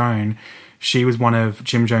Grace Stone, she was one of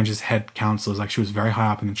Jim Jones's head counselors. Like she was very high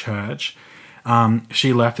up in the church.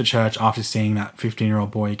 She left the church after seeing that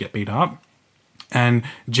 15-year-old boy get beat up. And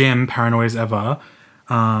Jim, paranoid as ever,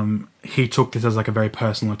 he took this as like a very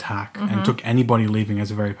personal attack and took anybody leaving as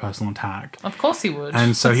a very personal attack. Of course he would.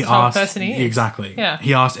 And so That's he the type of asked, person he is. exactly. Yeah.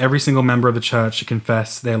 He asked every single member of the church to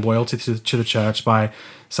confess their loyalty to the church by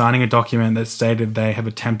signing a document that stated they have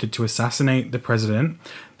attempted to assassinate the president,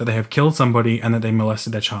 that they have killed somebody, and that they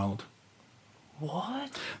molested their child. What?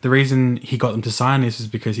 The reason he got them to sign this is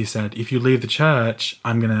because he said, if you leave the church,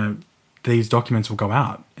 these documents will go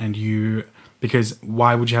out, because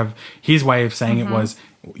why would you have, his way of saying it was,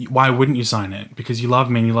 why wouldn't you sign it? Because you love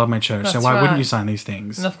me and you love my church, so That's why wouldn't right. you sign these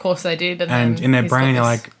things? And of course they did. And then in their he's got brain, they're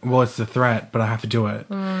this- like, well, it's a threat, but I have to do it.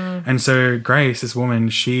 And so Grace, this woman,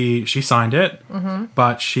 she signed it,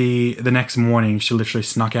 but the next morning, she literally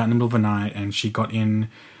snuck out in the middle of the night and she got in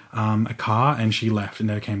a car and she left and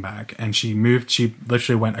never came back. And she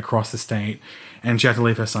literally went across the state and she had to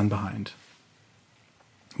leave her son behind,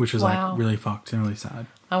 which was Wow. like really fucked and really sad.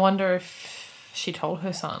 I wonder if she told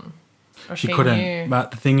her son. Or She she couldn't. knew.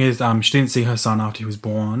 But the thing is, she didn't see her son after he was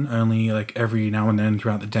born, only like every now and then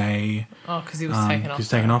throughout the day. Oh, because he was taken off. He was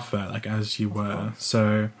taken off her, like as you were.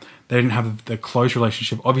 So they didn't have the close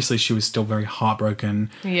relationship. Obviously, she was still very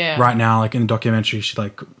heartbroken. Yeah. Right now, like in the documentary,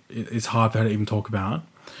 it's hard for her to even talk about.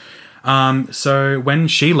 So when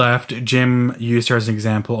she left, Jim used her as an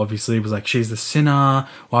example. Obviously, it was like, she's the sinner.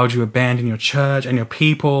 Why would you abandon your church and your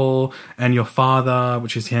people and your father,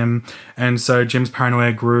 which is him? And so Jim's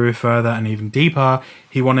paranoia grew further and even deeper.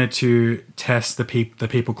 He wanted to test the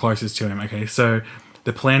people closest to him. Okay, so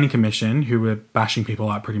the planning commission, who were bashing people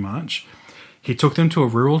out pretty much, he took them to a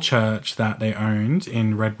rural church that they owned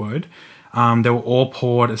in Redwood. They were all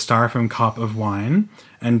poured a styrofoam cup of wine,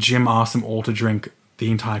 and Jim asked them all to drink the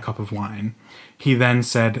entire cup of wine. He then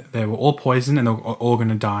said they were all poisoned and they were all going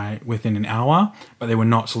to die within an hour, but they were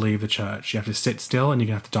not to leave the church. You have to sit still and you're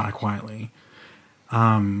going to have to die quietly.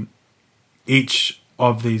 Each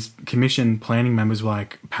of these commission planning members were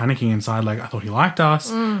like panicking inside, like, I thought he liked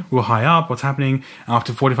us. We were high up. What's happening?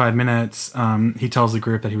 After 45 minutes, he tells the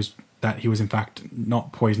group that he was in fact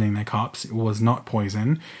not poisoning their cups. It was not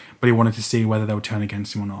poison, but he wanted to see whether they would turn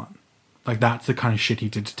against him or not. Like, that's the kind of shit he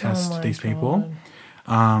did to test these people.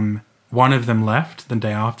 One of them left the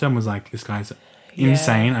day after and was like, this guy's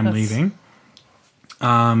insane, I'm leaving.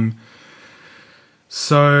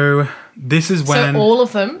 So this is when So all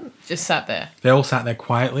of them just sat there. they all sat there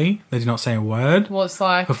quietly. They did not say a word Well, it's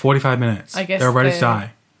like, for 45 minutes. I guess they were ready to they're-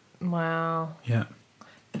 die. wow. Yeah,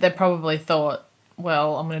 But they probably thought,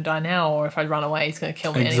 well, I'm going to die now, or if I run away, he's going to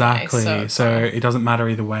kill me exactly. anyway. So it doesn't matter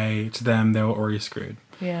either way. To them, they were already screwed.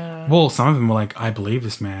 Yeah. Well, some of them were like, I believe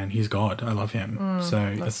this man. He's God. I love him.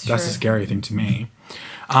 So that's a true. scary thing to me.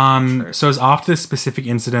 So it was after this specific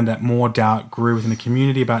incident that more doubt grew within the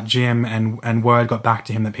community about Jim, and word got back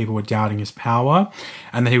to him that people were doubting his power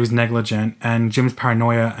and that he was negligent. And Jim's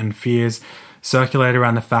paranoia and fears circulated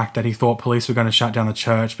around the fact that he thought police were going to shut down the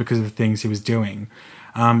church because of the things he was doing.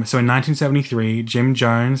 So in 1973, Jim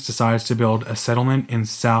Jones decided to build a settlement in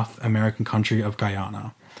South American country of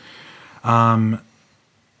Guyana.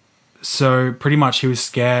 So pretty much he was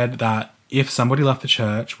scared that if somebody left the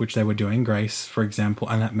church, which they were doing, Grace, for example,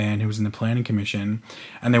 and that man who was in the planning commission,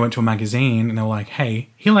 and they went to a magazine and they were like, hey,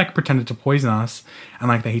 he like pretended to poison us and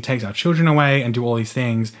like that he takes our children away and do all these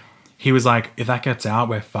things. He was like, if that gets out,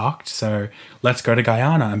 we're fucked. So let's go to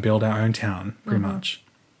Guyana and build our own town, pretty much.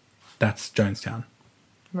 That's Jonestown.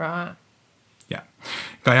 Right. Yeah.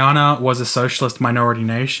 Guyana was a socialist minority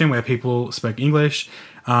nation where people spoke English.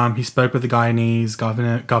 He spoke with the Guyanese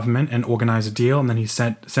government and organized a deal, and then he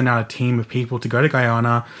sent out a team of people to go to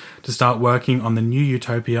Guyana to start working on the new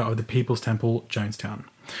utopia of the People's Temple, Jonestown.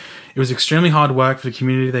 It was extremely hard work for the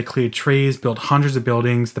community. They cleared trees, built hundreds of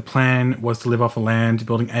buildings. The plan was to live off the land,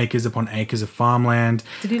 building acres upon acres of farmland.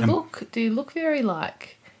 Did he look very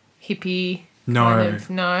like hippie? No. Kind of?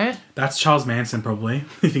 No. That's Charles Manson, probably.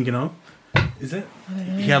 You're thinking of? Is it?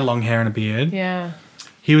 He had long hair and a beard. Yeah.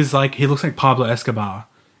 He looks like Pablo Escobar.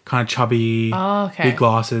 Kind of chubby, Oh, okay. big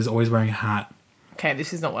glasses, always wearing a hat. Okay,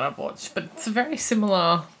 this is not what I've watched, but it's a very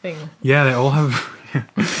similar thing. Yeah, they all have...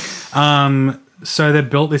 So they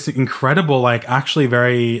built this incredible, like, actually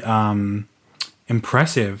very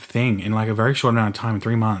impressive thing in, like, a very short amount of time,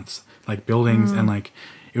 3 months. Like, buildings and, like,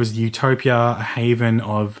 it was utopia, a haven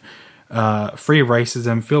of free of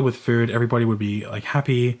racism, filled with food. Everybody would be, like,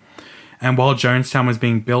 happy. And while Jonestown was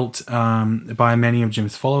being built by many of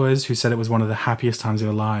Jim's followers, who said it was one of the happiest times of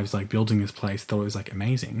their lives, like building this place, thought it was like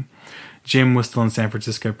amazing, Jim was still in San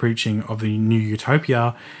Francisco preaching of the new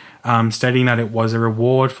utopia, stating that it was a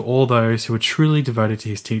reward for all those who were truly devoted to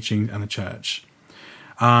his teachings and the church.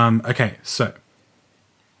 Okay, so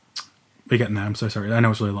we're getting there. I'm so sorry. I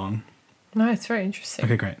know it's really long. No, it's very interesting.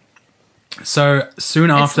 Okay, great. So soon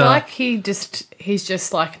after, it's like he's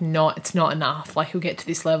just like it's not enough. Like he'll get to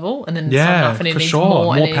this level and then it's not yeah, enough and he for needs sure,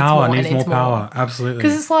 more, more and power, needs needs more power, absolutely.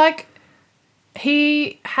 Because it's like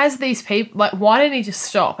he has these people. Like, why didn't he just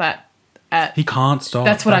stop at? He can't stop.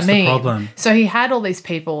 That's what I mean. The problem. So he had all these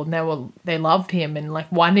people and they loved him, and like,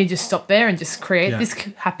 why didn't he just stop there and just create this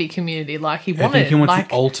happy community like he wanted? I think he wants like,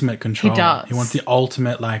 the ultimate control. He does. He wants the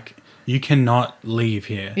ultimate, like, you cannot leave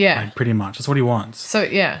here. Yeah. Like, pretty much. That's what he wants. So,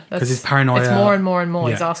 yeah. Because his paranoia... It's more and more and more.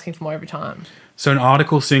 Yeah. He's asking for more every time. So an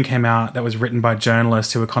article soon came out that was written by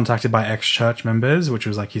journalists who were contacted by ex-church members, which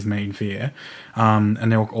was, like, his main fear.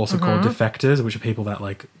 And they were also called defectors, which are people that,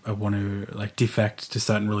 like, want to, like, defect to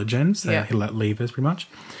certain religions. So leavers, pretty much.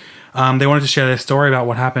 They wanted to share their story about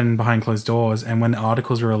what happened behind closed doors. And when the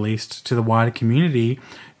articles were released to the wider community,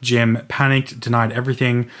 Jim panicked, denied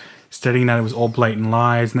everything, stating that it was all blatant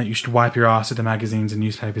lies and that you should wipe your ass at the magazines and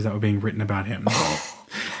newspapers that were being written about him.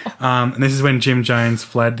 And this is when Jim Jones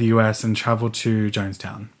fled the US and traveled to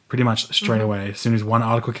Jonestown pretty much straight away. As soon as one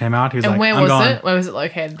article came out, he was and like, I'm gone. It? Where was it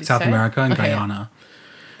located? South America and Guyana.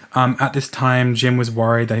 At this time, Jim was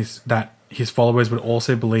worried that his followers would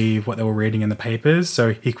also believe what they were reading in the papers.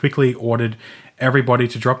 So he quickly ordered everybody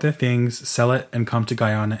to drop their things, sell it, and come to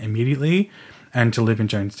Guyana immediately and to live in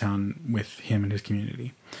Jonestown with him and his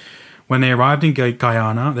community. When they arrived in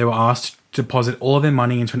Guyana, they were asked to deposit all of their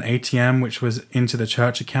money into an ATM, which was into the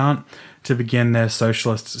church account, to begin their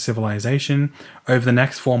socialist civilization. Over the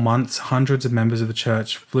next 4 months, hundreds of members of the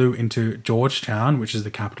church flew into Georgetown, which is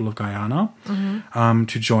the capital of Guyana,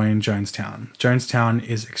 to join Jonestown. Jonestown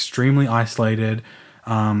is extremely isolated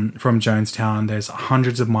from Jonestown. There's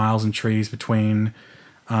hundreds of miles and trees between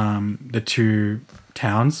the two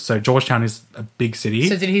towns. So Georgetown is a big city.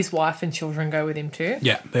 So did his wife and children go with him too?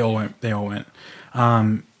 Yeah, they all went.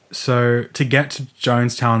 So to get to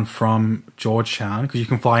Jonestown from Georgetown, because you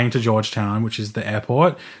can fly into Georgetown, which is the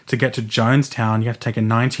airport, to get to Jonestown, you have to take a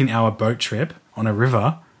 19-hour boat trip on a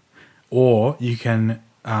river, or you can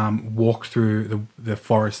walk through the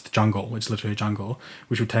forest jungle, which is literally a jungle,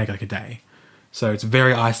 which would take like a day. So it's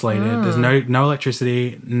very isolated. There's no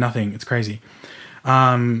electricity, nothing. It's crazy.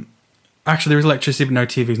 Actually, there is electricity, but no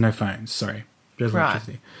TVs, no phones. Sorry. There's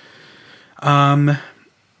electricity.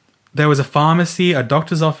 There was a pharmacy, a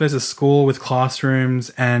doctor's office, a school with classrooms,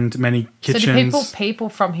 and many kitchens. So did people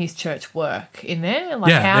from his church work in there? Like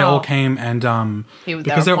yeah, they all came and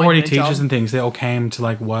because they're already teachers and things, they all came to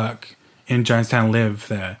like work in Jonestown, live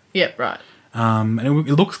there. Yep, right. And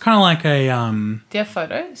it looks kind of like a Do you have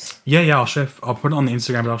photos? yeah. I'll put it on the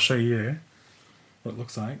Instagram, but I'll show you what it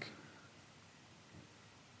looks like.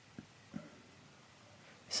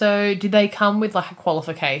 So, did they come with like a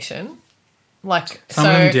qualification? Like, Some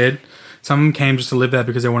of them did. Some came just to live there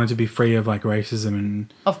because they wanted to be free of like racism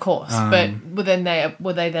and. Of course, but were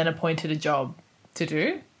they then appointed a job to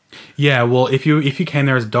do? Yeah, well, if you came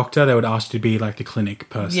there as a doctor, they would ask you to be like the clinic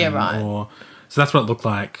person. Yeah, right. So that's what it looked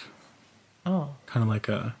like. Oh, Kind of like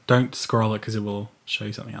a. Don't scroll it because it will show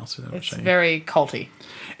you something else. it's very culty.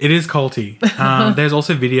 It is culty. There's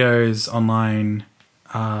also videos online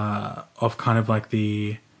of kind of like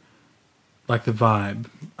the vibe.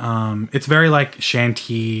 It's very like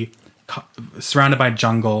shanty, surrounded by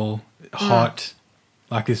jungle, hot,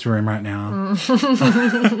 like this room right now.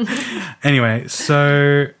 Anyway,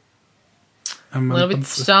 so A little bit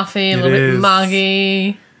stuffy, a little bit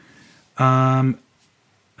muggy.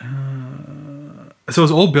 So it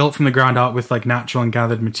was all built from the ground up with like natural and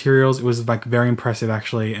gathered materials. It was like very impressive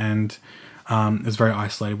actually, and it was very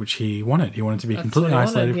isolated, which he wanted. He wanted to be completely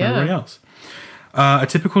isolated from everybody else. A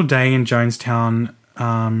typical day in Jonestown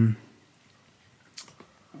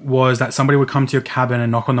was that somebody would come to your cabin and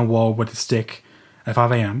knock on the wall with a stick at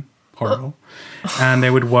 5 a.m. Horrible. And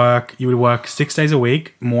you would work 6 days a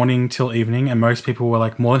week, morning till evening, and most people were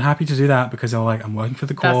like more than happy to do that because they were like, I'm working for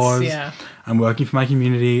the cause. I'm working for my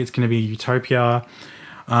community. It's going to be a utopia.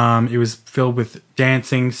 It was filled with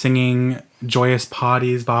dancing, singing, joyous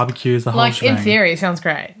parties, barbecues, the whole Like, shebang. in theory, sounds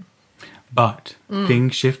great. But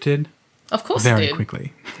things shifted Of course very it did.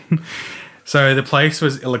 quickly. So the place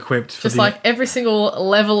was ill-equipped for Just like every single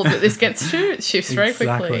level that this gets to, it shifts very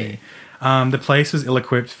quickly. The place was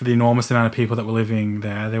ill-equipped for the enormous amount of people that were living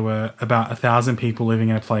there. There were about 1,000 people living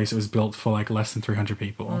in a place that was built for like less than 300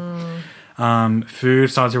 people. Food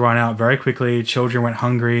started to run out very quickly. Children went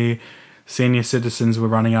hungry. Senior citizens were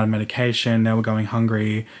running out of medication. They were going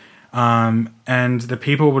hungry. And the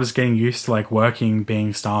people were just getting used to like working,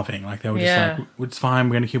 being starving. Like they were just like, it's fine.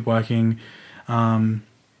 We're going to keep working.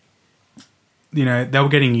 They were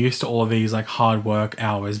getting used to all of these like hard work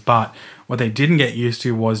hours, but what they didn't get used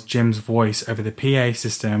to was Jim's voice over the PA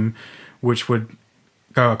system, which would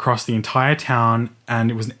go across the entire town.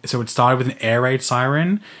 And it started with an air raid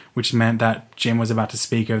siren, which meant that Jim was about to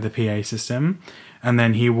speak over the PA system. And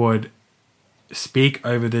then he would speak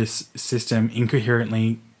over this system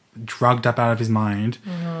incoherently, drugged up out of his mind,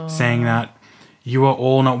 saying that you are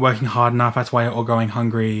all not working hard enough. That's why you're all going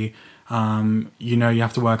hungry. You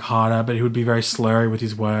have to work harder, but he would be very slurry with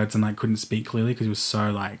his words and like couldn't speak clearly because he was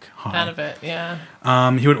so like high. Out of it, yeah.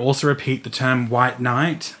 He would also repeat the term white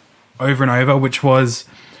knight over and over, which was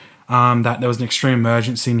that there was an extreme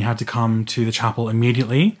emergency and you had to come to the chapel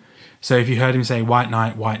immediately. So if you heard him say white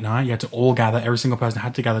knight, you had to all gather. Every single person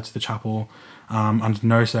had to gather to the chapel. Under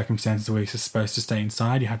no circumstances were you supposed to stay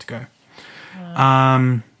inside. You had to go.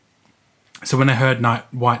 Wow. So when they heard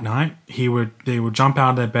white knight, they would jump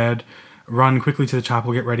out of their bed, run quickly to the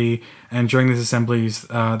chapel, get ready. And during these assemblies,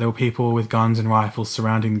 there were people with guns and rifles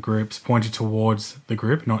surrounding the groups, pointed towards the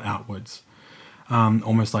group, not outwards.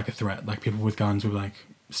 Almost like a threat. Like people with guns would like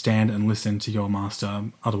stand and listen to your master.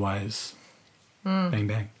 Otherwise, bang,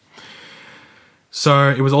 bang. So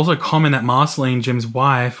it was also common that Marceline, Jim's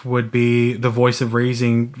wife, would be the voice of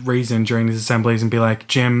reason during these assemblies and be like,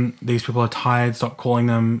 Jim, these people are tired. Stop calling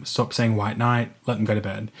them. Stop saying white knight. Let them go to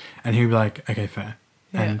bed. And he would be like, okay, fair.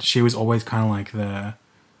 Yeah. And she was always kind of like the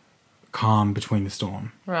calm between the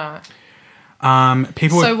storm. Right.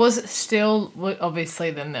 So was it still,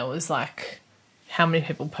 obviously then there was like, how many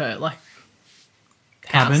people per, like,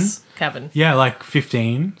 cabin? Yeah, like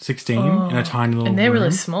 15, 16 in a tiny little room. And they're really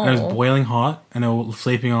small. And it was boiling hot, and they were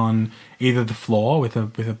sleeping on either the floor with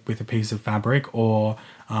a piece of fabric or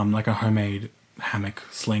like a homemade hammock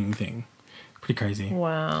sling thing. Pretty crazy.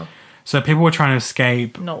 Wow. So people were trying to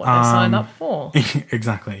escape. Not what they signed up for.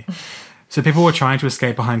 Exactly. So people were trying to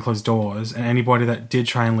escape behind closed doors, and anybody that did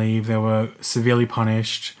try and leave, they were severely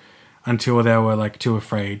punished until they were like too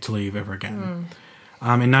afraid to leave ever again.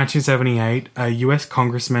 In 1978, a US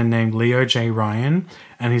congressman named Leo J. Ryan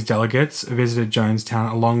and his delegates visited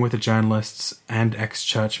Jonestown along with the journalists and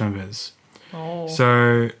ex-church members. Oh.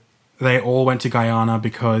 So they all went to Guyana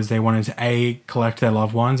because they wanted to, collect their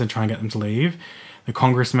loved ones and try and get them to leave. The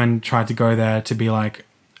congressman tried to go there to be like,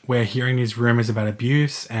 we're hearing these rumors about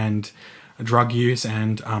abuse and drug use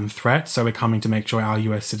and threats, so we're coming to make sure our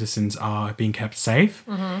US citizens are being kept safe.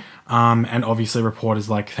 And obviously reporters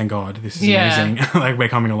like, thank God, this is amazing. Like, we're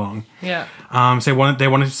coming along. Yeah. So they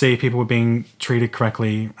wanted to see if people were being treated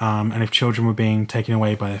correctly, and if children were being taken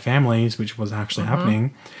away by their families, which was actually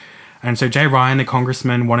happening. And so Jay Ryan, the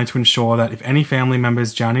congressman, wanted to ensure that if any family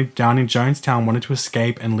members down in Jonestown wanted to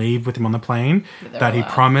escape and leave with him on the plane, that he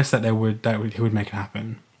promised that he would make it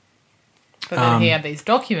happen. But then he had these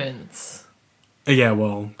documents. Yeah,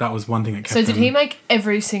 well, that was one thing that kept So did him. he make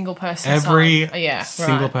every single person Every sign?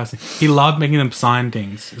 single person. He loved making them sign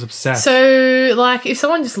things. He was obsessed. So, like, if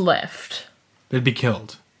someone just left... They'd be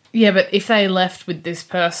killed. Yeah, but if they left with this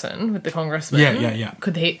person, with the congressman... Yeah.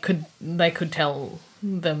 They could tell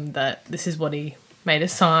them that this is what he made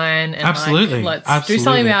us sign and Absolutely. like, let's do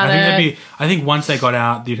something about it. I think once they got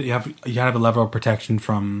out, you have a level of protection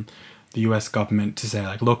from the US government to say,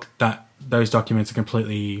 like, look, that those documents are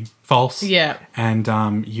completely false. Yeah. And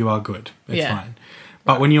you are good. It's fine.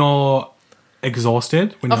 But Right. when you're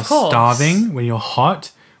exhausted, when you're starving, when you're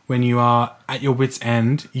hot, when you are at your wit's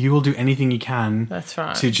end, you will do anything you can That's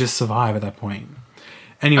right. to just survive at that point.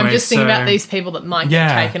 Anyway, I'm just thinking about these people that might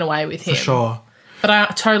get taken away with him. For sure. But I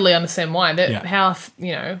totally understand why. Yeah. How,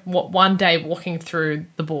 one day walking through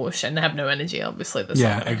the bush and they have no energy, obviously.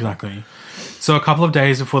 Exactly. So a couple of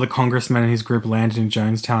days before the congressman and his group landed in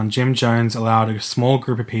Jonestown, Jim Jones allowed a small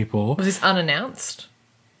group of people... Was this unannounced?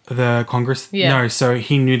 The Congress... Yeah. No, so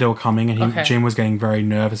he knew they were coming and Jim was getting very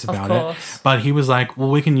nervous about it. But he was like,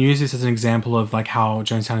 well, we can use this as an example of like how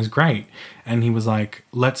Jonestown is great. And he was like,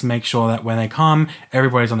 let's make sure that when they come,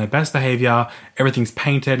 everybody's on their best behavior, everything's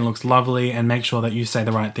painted and looks lovely, and make sure that you say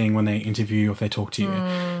the right thing when they interview you or if they talk to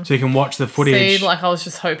you. So you can watch the footage... See, like I was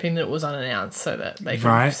just hoping that it was unannounced so that they could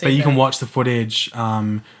Right? see But you them. can watch the footage...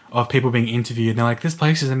 of people being interviewed and they're like, this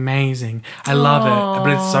place is amazing, I love it,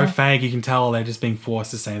 but it's so fake. You can tell they're just being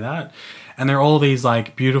forced to say that. And they're all these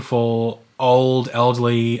like beautiful old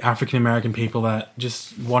elderly African American people that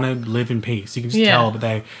just want to live in peace. You can just tell, but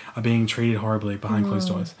they are being treated horribly behind closed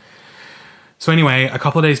doors. So anyway, a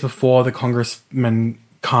couple of days before the congressman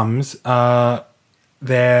comes,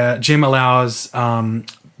 Jim allows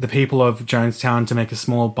the people of Jonestown to make a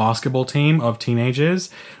small basketball team of teenagers,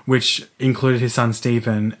 which included his son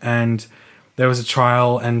Stephen. And there was a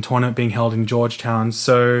trial and tournament being held in Georgetown.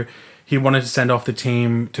 So he wanted to send off the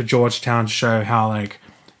team to Georgetown to show how, like,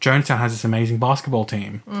 Jonestown has this amazing basketball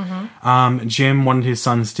team. Jim wanted his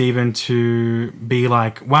son Stephen to be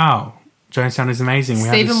like, wow, Jonestown is amazing.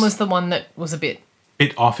 Stephen was the one that was a bit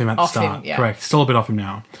off him at the start. Correct. Still a bit off him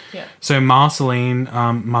now. Yeah. So Marceline,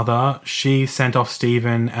 mother, she sent off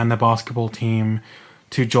Stephen and the basketball team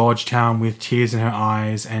to Georgetown with tears in her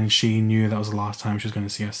eyes, and she knew that was the last time she was going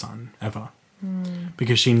to see her son ever.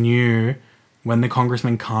 Because she knew when the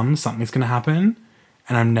congressman comes, something's going to happen,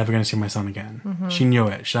 and I'm never going to see my son again. She knew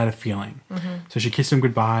it. She had a feeling. So she kissed him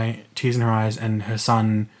goodbye, tears in her eyes, and her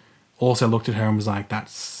son also looked at her and was like,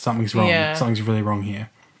 something's wrong. Yeah. Something's really wrong here.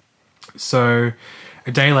 So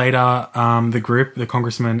a day later, the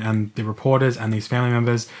congressman and the reporters and these family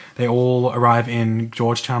members, they all arrive in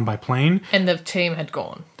Georgetown by plane. And the team had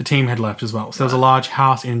gone. The team had left as well. So there was a large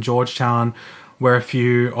house in Georgetown where a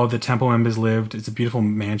few of the Temple members lived. It's a beautiful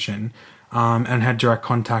mansion. And had direct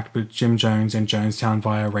contact with Jim Jones in Jonestown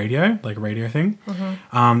via radio, like a radio thing.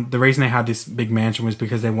 The reason they had this big mansion was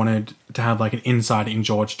because they wanted to have like an insider in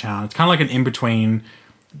Georgetown. It's kind of like an in-between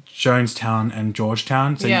Jonestown and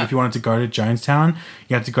Georgetown. So if you wanted to go to Jonestown,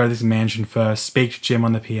 you had to go to this mansion first, speak to Jim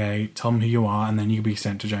on the PA, tell him who you are, and then you could be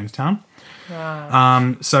sent to Jonestown.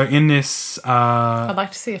 Right. So in this... I'd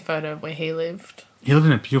like to see a photo of where he lived. He lived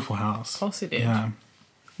in a beautiful house. Of course he did. Yeah.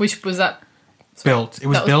 Which was that... Built. It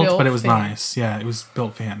was built, but it was nice. Yeah, it was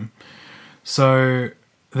built for him. So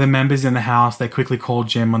the members in the house, they quickly called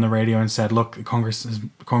Jim on the radio and said, look, the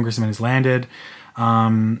congressman has landed.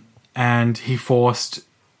 And he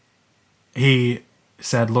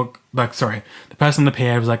said, the person on the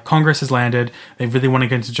PA was like, Congress has landed. They really want to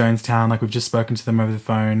get into Jonestown. Like, we've just spoken to them over the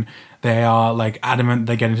phone. They are, like, adamant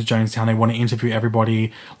they get into Jonestown. They want to interview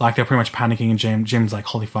everybody. Like, they're pretty much panicking, and Jim's like,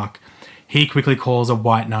 holy fuck. He quickly calls a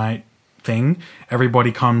white knight thing.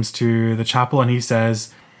 Everybody comes to the chapel, and he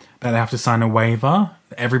says that they have to sign a waiver.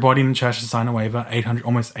 Everybody in the church has to sign a waiver.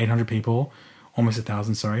 Almost 800 people, almost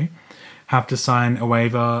 1,000, sorry, have to sign a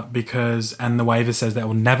waiver and the waiver says they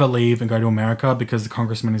will never leave and go to America because the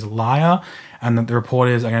congressman is a liar, and that the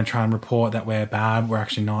reporters are going to try and report that we're bad, we're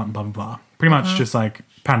actually not, and blah, blah, blah. Pretty much just like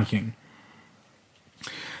panicking.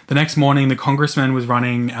 The next morning, the congressman was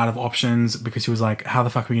running out of options because he was like, how the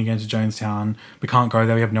fuck are we going to get into Jonestown? We can't go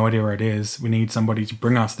there. We have no idea where it is. We need somebody to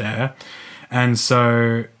bring us there. And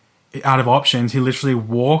so, out of options, he literally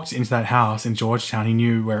walked into that house in Georgetown. He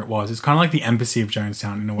knew where it was. It's kind of like the embassy of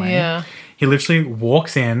Jonestown in a way. Yeah. He literally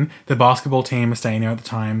walks in. The basketball team are staying there at the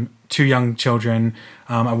time. 2 young children,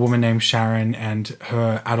 a woman named Sharon and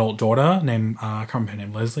her adult daughter named, I can't remember her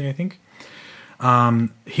name, Leslie, I think.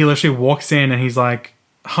 he literally walks in and he's like,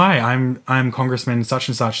 "Hi, I'm Congressman such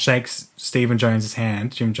and such," shakes Stephen Jones'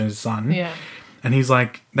 hand, Jim Jones' son. Yeah. And he's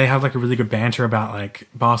like, they have like a really good banter about like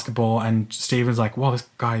basketball, and Stephen's like, "Wow, this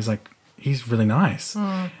guy's like, he's really nice."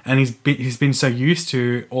 And he's been so used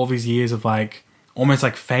to all these years of like almost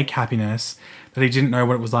like fake happiness that he didn't know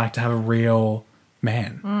what it was like to have a real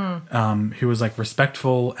man who was like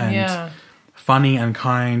respectful and funny and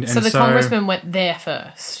kind. So and the congressman went there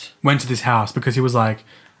first. Went to this house because he was like,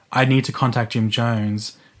 "I need to contact Jim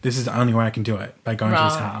Jones. This is the only way I can do it, by going to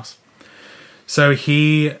his house."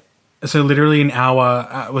 So literally an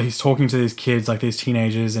hour, he's talking to these kids, like these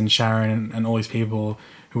teenagers and Sharon and all these people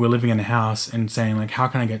who were living in the house and saying like, "How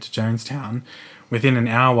can I get to Jonestown?" Within an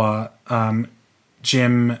hour,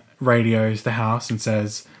 Jim radios the house and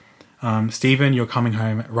says, "Stephen, you're coming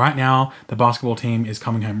home right now. The basketball team is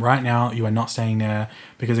coming home right now. You are not staying there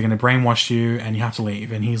because they're going to brainwash you and you have to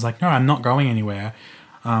leave." And he's like, "No, I'm not going anywhere."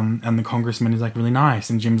 And the congressman is like really nice.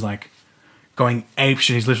 And Jim's like going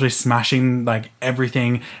apeshit. He's literally smashing like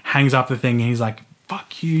everything, hangs up the thing. And he's like,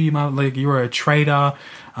 "Fuck you, like you're a traitor."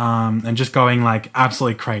 And just going like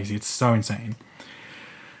absolutely crazy. It's so insane.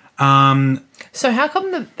 So how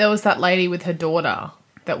come there was that lady with her daughter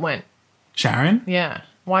that went? Sharon? Yeah.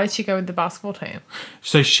 Why did she go with the basketball team?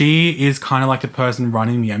 So she is kind of like the person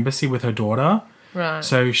running the embassy with her daughter. Right.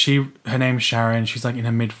 So her name's Sharon. She's like in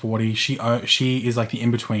her mid-40s. She is like the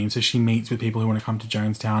in-between. So she meets with people who want to come to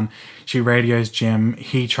Jonestown. She radios Jim.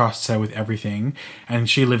 He trusts her with everything. And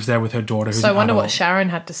she lives there with her daughter, who's So I wonder adult. what Sharon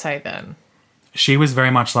had to say then. She was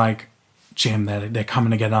very much like, "Jim, they're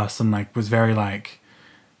coming to get us." And like was very like,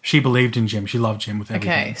 she believed in Jim. She loved Jim with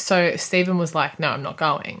everything. Okay, so Stephen was like, "No, I'm not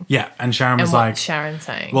going." Yeah, and Sharon was And like... what's Sharon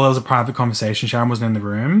saying? Well, it was a private conversation. Sharon wasn't in the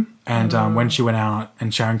room. And when she went out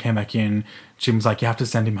and Sharon came back in, Jim was like, "You have to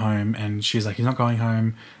send him home." And she's like, "He's not going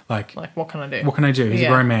home. Like what can I do? what can I do? He's Yeah.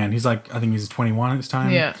 a grown man." He's like, I think he's 21 at this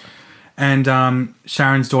time. Yeah. And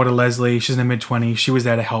Sharon's daughter, Leslie, she's in her mid-20s. She was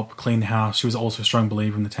there to help clean the house. She was also a strong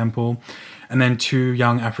believer in the temple. And then 2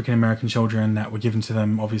 young African-American children that were given to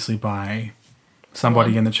them, obviously, by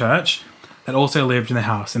somebody in the church that also lived in the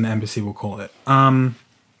house, in the embassy, we'll call it.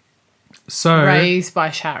 Raised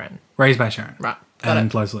by Sharon. Raised by Sharon. Right. Got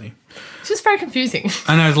And it. Leslie. It's just very confusing.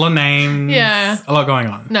 I know, there's a lot of names. Yeah. A lot going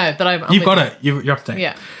on. No, but I'm You've with got you. it. You're up to date.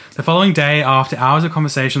 Yeah. The following day, after hours of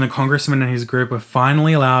conversation, the congressman and his group were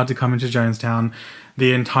finally allowed to come into Jonestown.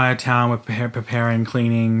 The entire town were preparing,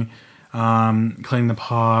 cleaning the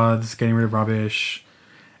paths, getting rid of rubbish.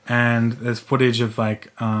 And there's footage of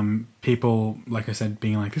like people, like I said,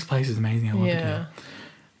 being like, "This place is amazing. I love it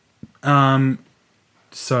here."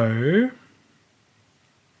 So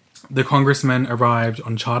the congressman arrived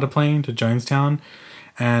on charter plane to Jonestown,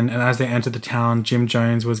 and as they entered the town, Jim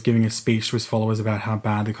Jones was giving a speech to his followers about how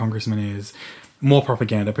bad the congressman is. More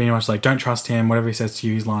propaganda, pretty much like, "Don't trust him. Whatever he says to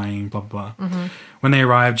you, he's lying." Blah blah blah. When they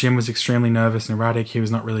arrived, Jim was extremely nervous and erratic. He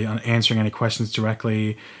was not really answering any questions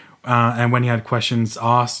directly, and when he had questions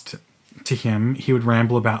asked to him, he would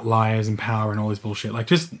ramble about liars and power and all this bullshit. Like,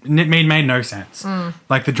 just it made no sense.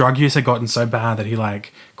 Like, the drug use had gotten so bad that he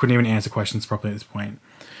like couldn't even answer questions properly at this point.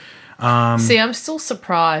 See, I'm still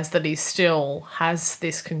surprised that he still has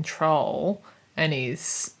this control and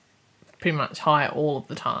he's pretty much high all of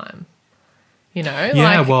the time. You know?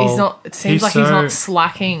 Yeah, like, well, he's not, it seems he's like he's so- not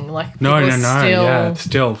slacking. Like, No, people still... yeah,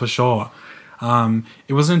 still, for sure.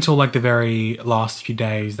 It wasn't until like the very last few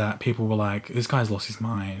days that people were like, "This guy's lost his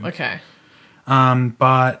mind." Okay.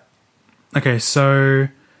 But, okay, so...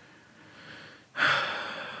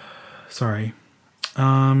 Sorry.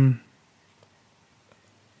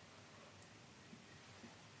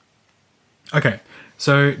 Okay,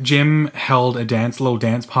 so Jim held a little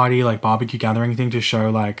dance party, like barbecue gathering thing, to show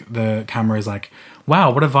like the cameras like,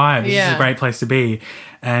 "Wow, what a vibe. This is Yeah. a great place to be."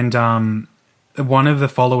 And one of the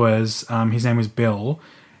followers, his name was Bill,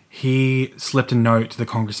 he slipped a note to the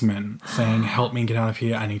congressman saying, "Help me get out of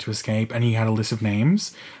here. I need to escape." And he had a list of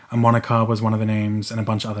names. Monica was one of the names and a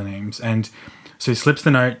bunch of other names. And so he slips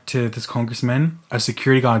the note to this congressman. A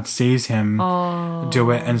security guard sees him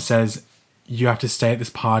do it and says, "You have to stay at this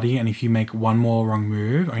party, and if you make one more wrong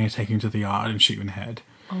move, I'm going to take you into the yard and shoot you in the head."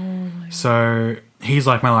 So he's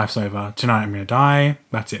like, "My life's over. Tonight I'm going to die.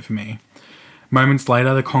 That's it for me." Moments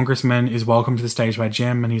later, the congressman is welcomed to the stage by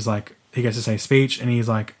Jim, and he's like, he gets to say a speech, and he's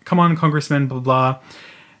like, "Come on, congressman, blah, blah."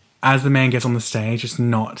 As the man gets on the stage, it's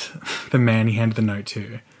not the man he handed the note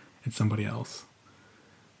to. It's somebody else.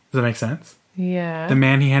 Does that make sense? Yeah. The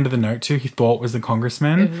man he handed the note to, he thought was the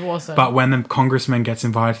congressman. It wasn't. But when the congressman gets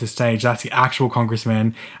invited to the stage, that's the actual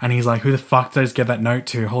congressman. And he's like, "Who the fuck did I just get that note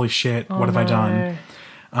to? Holy shit, what have I done?"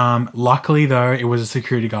 Luckily, though, it was a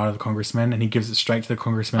security guard of the congressman, and he gives it straight to the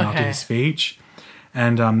congressman after his speech.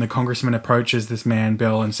 And the congressman approaches this man,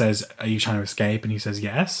 Bill, and says, "Are you trying to escape?" And he says,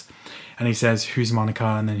 "Yes." And he says, "Who's Monica?"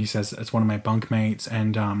 And then he says, "It's one of my bunkmates."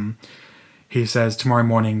 And he says, "Tomorrow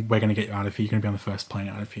morning, we're going to get you out of here. You're going to be on the first plane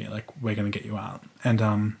out of here. Like, we're going to get you out."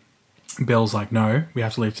 And Bill's like, "No, we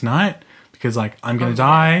have to leave tonight because, like, I'm going to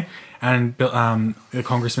die." And Bill, the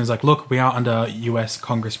congressman's like, "Look, we are under U.S.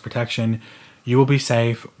 Congress protection. You will be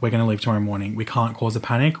safe. We're going to leave tomorrow morning. We can't cause a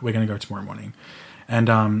panic. We're going to go tomorrow morning."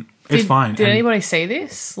 And it's fine. Did And anybody see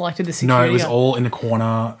this? Like, did the no, security... it was all in the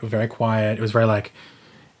corner. It was very quiet. It was very like,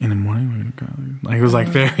 in the morning we're gonna go. Like, it was like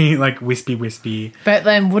very like wispy. But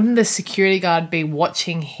then wouldn't the security guard be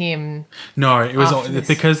watching him? No, it was all, After this.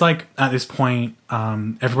 because like at this point,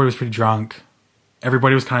 everybody was pretty drunk.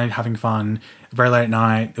 Everybody was kind of having fun. Very late at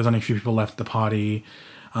night. There was only a few people left at the party.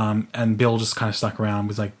 And Bill just kind of stuck around,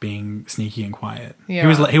 was like being sneaky and quiet. Yeah,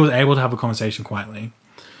 He was able to have a conversation quietly.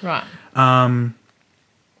 Right.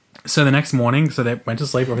 So the next morning, so they went to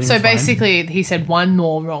sleep. Everything So was fine. basically, he said, one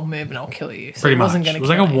more wrong move and I'll kill you. So Pretty he much. wasn't going It to was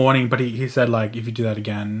kill like a him. warning, but he said like, if you do that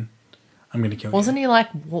again, I'm going to kill you. Wasn't he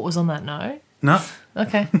like, what was on that note? No.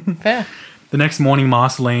 Okay, fair. The next morning,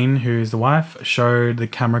 Marceline, who's the wife, showed the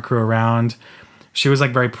camera crew around. She was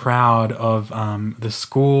like very proud of the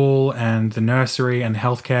school and the nursery and the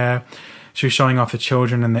healthcare. She was showing off the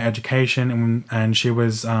children and their education, and she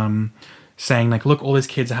was saying like, look, all these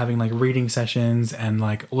kids are having like reading sessions, and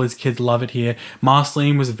like all these kids love it here.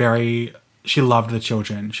 Marceline was she loved the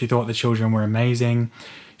children. She thought the children were amazing.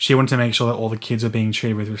 She wanted to make sure that all the kids were being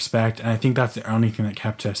treated with respect, and I think that's the only thing that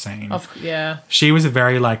kept her sane. Yeah. She was a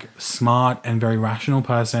very like smart and very rational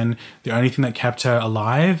person. The only thing that kept her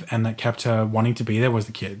alive and that kept her wanting to be there was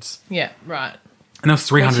the kids. Yeah, right. And it was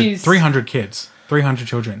 300 kids, 300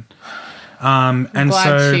 children. And Glad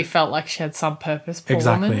so she felt like she had some purpose, poor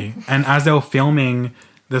exactly. woman. And as they were filming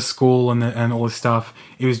the school and all this stuff,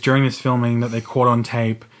 it was during this filming that they caught on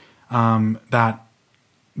tape that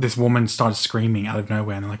this woman started screaming out of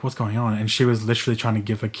nowhere, and they're like, "What's going on?" And she was literally trying to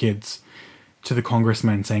give her kids to the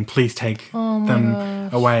congressman, saying, "Please take them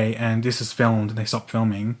away." And this is filmed, and they stopped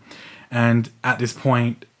filming. And at this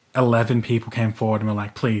point, 11 people came forward and were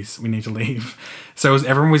like, "Please, we need to leave." So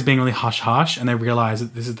everyone was being really hush-hush, and they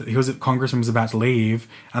realized that the congressman was about to leave,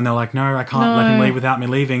 and they're like, "No, I can't let him leave without me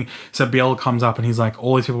leaving." So Bill comes up, and he's like,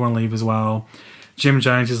 "All these people want to leave as well." Jim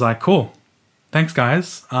Jones is like, "Cool, thanks,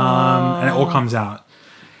 guys." And it all comes out.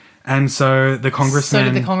 And so the congressman...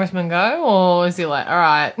 So did the congressman go, or is he like, all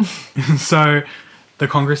right? So the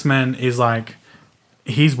congressman is like,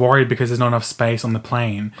 he's worried because there's not enough space on the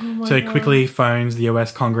plane. So he quickly phones the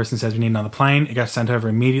US Congress and says, "We need another plane." It gets sent over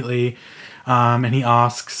immediately. And he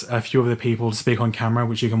asks a few of the people to speak on camera,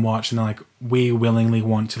 which you can watch. And they're like, "We willingly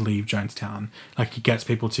want to leave Jonestown." Like, he gets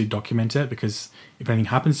people to document it because if anything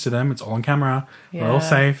happens to them, it's all on camera. We're all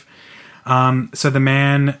safe. So the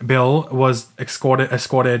man, Bill, was escorted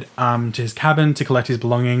to his cabin to collect his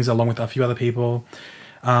belongings along with a few other people.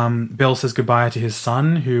 Bill says goodbye to his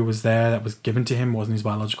son, who was there, that was given to him. It wasn't his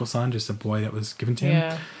biological son, just a boy that was given to him.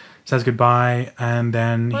 Yeah. Says goodbye, and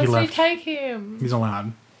then Why he does he left. take him? He's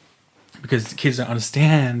allowed. Because the kids don't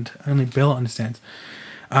understand. Only Bill understands.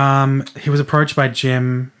 He was approached by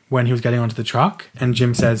Jim when he was getting onto the truck, and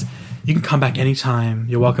Jim says, "You can come back anytime.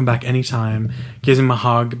 You're welcome back anytime." Gives him a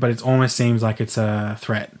hug, but it almost seems like it's a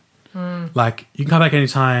threat. Like, "You can come back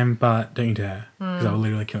anytime, but don't you dare, because I will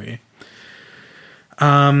literally kill you."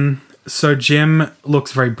 So Jim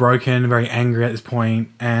looks very broken, very angry at this point,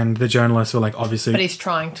 and the journalists were like, obviously... But he's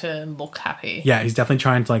trying to look happy. Yeah, he's definitely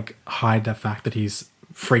trying to like hide the fact that he's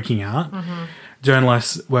freaking out.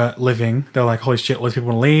 Journalists were living. They're like, "Holy shit, all these people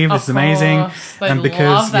want to leave. This is amazing." And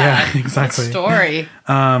love that. Yeah, exactly. That story.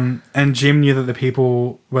 And Jim knew that the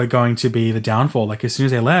people were going to be the downfall. Like, as soon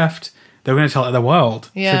as they left, they were going to tell the world.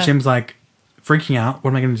 Yeah. So Jim's like freaking out. What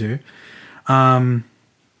am I going to do?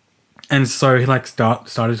 And so he like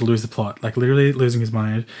started to lose the plot, like literally losing his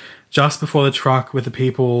mind. Just before the truck with the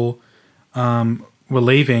people were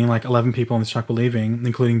leaving, like 11 people on this truck were leaving,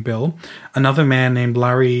 including Bill, another man named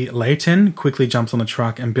Larry Layton quickly jumps on the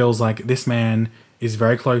truck, and Bill's like, "This man is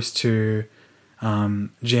very close to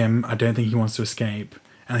Jim. I don't think he wants to escape."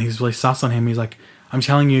 And he's really sus on him. He's like, "I'm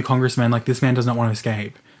telling you, Congressman, like, this man does not want to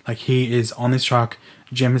escape. Like, he is on this truck.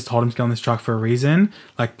 Jim has told him to get on this truck for a reason.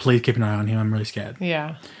 Like, please keep an eye on him. I'm really scared."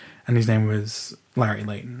 Yeah. And his name was Larry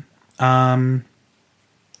Layton.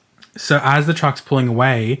 So as the truck's pulling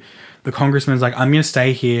away, the congressman's like, "I'm going to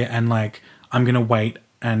stay here and like, I'm going to wait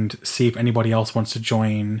and see if anybody else wants to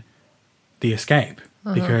join the escape."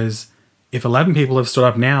 Because if 11 people have stood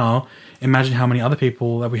up now, imagine how many other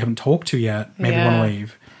people that we haven't talked to yet maybe want to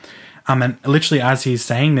leave. And literally as he's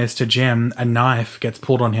saying this to Jim, a knife gets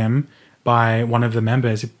pulled on him by one of the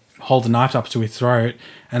members. He holds a knife up to his throat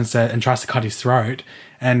and tries to cut his throat.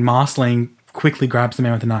 And Marsling quickly grabs the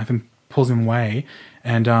man with the knife and pulls him away.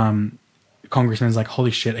 And Congressman's like,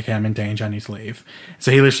 holy shit, okay, I'm in danger, I need to leave.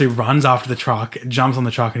 So he literally runs after the truck, jumps on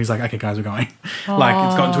the truck, and he's like, okay, guys, we're going. Like,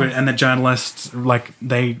 it's gotten to it. And the journalists, like,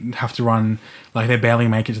 they have to run, like, they barely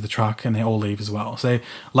make it to the truck, and they all leave as well. So they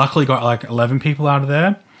luckily got, like, 11 people out of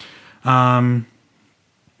there.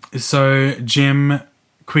 So Jim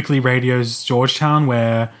quickly radios Georgetown,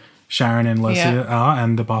 where Sharon and Leslie are,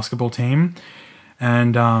 and the basketball team.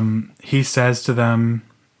 And he says to them,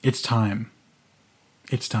 it's time.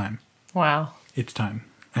 It's time. Wow. It's time.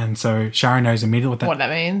 And so Sharon knows immediately what that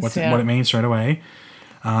means. What it means straight away.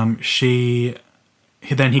 Then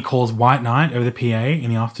he calls White Knight over the PA in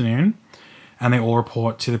the afternoon, and they all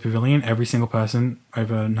report to the pavilion, every single person,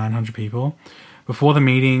 over 900 people. Before the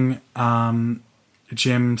meeting,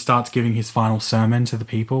 Jim starts giving his final sermon to the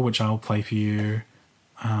people, which I'll play for you.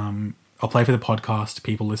 I'll play for the podcast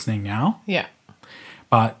people listening now. Yeah.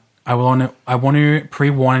 But I want to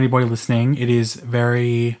pre-warn anybody listening. It is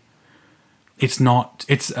very... It's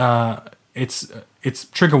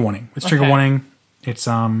trigger warning. It's trigger warning. It's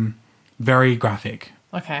very graphic.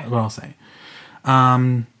 Okay. What I'll say.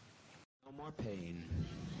 No more pain.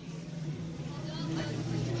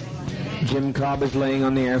 Jim Cobb is laying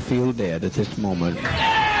on the airfield dead at this moment.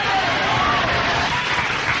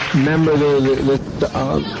 Remember,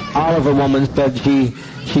 the Oliver woman said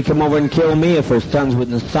she come over and kill me if her sons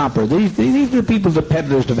wouldn't stop her. These are the people, the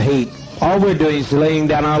peddlers of hate. All we're doing is laying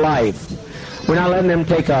down our life. We're not letting them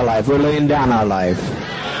take our life. We're laying down our life.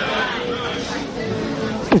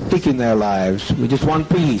 We're taking their lives. We just want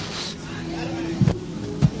peace.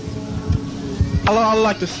 All I'd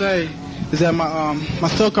like to say is that my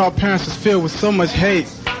so-called parents was filled with so much hate.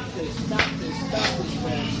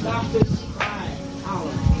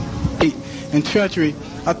 And treachery.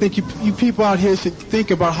 I think you people out here should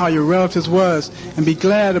think about how your relatives was and be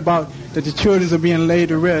glad about that the children are being laid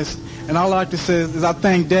to rest. And all I like to say is I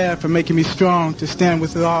thank Dad for making me strong to stand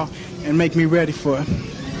with it all and make me ready for it.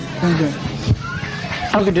 Thank you.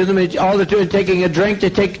 I can do them all they're doing, taking a drink to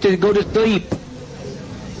go to sleep.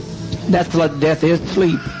 That's what death is,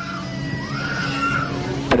 sleep.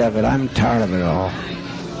 Of it, I'm tired of it all.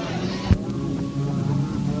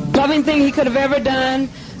 Loving thing he could have ever done.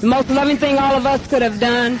 The most loving thing all of us could have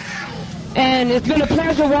done. And it's been a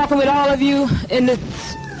pleasure walking with all of you in this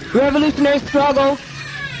revolutionary struggle.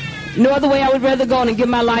 No other way I would rather go and give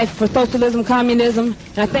my life for socialism, communism.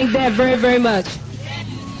 And I thank Dad very, very much.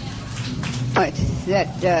 It's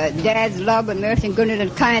that Dad's love and mercy and goodness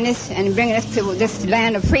and kindness and bringing us to this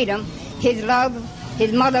land of freedom. His love,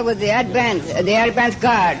 his mother was the advance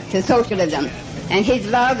guard to socialism. And his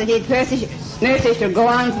love and his mercy should go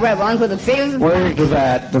on forever, on to the fields. Where's the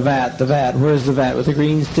vat? Where's the vat with the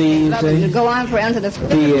green sea? Go on forever to the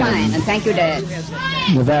fields of pine. And thank you, Dad.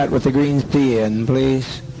 The vat with the green sea in,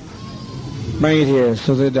 please. Bring it here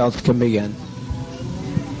so the adults can begin.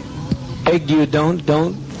 Beg you, don't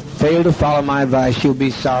fail to follow my advice. You'll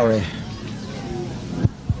be sorry.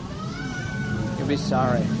 You'll be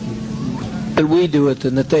sorry. That we do it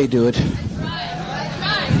and that they do it.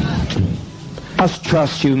 Must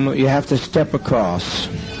trust you. You have to step across.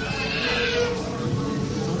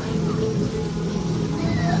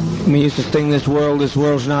 We used to sing this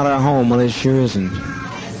world's not our home. Well, it sure isn't.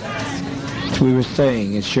 As we were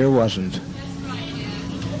saying, it sure wasn't.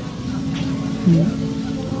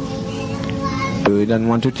 He doesn't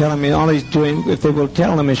want to tell him. All he's doing, if they will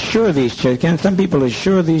tell him, assure these children. Some people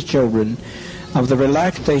assure these children of the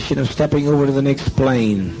relaxation of stepping over to the next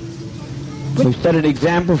plane. We've set an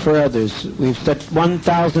example for others. We've set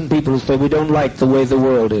 1,000 people who say we don't like the way the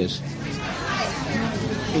world is.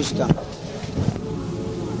 Please stop.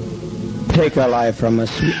 Take our life from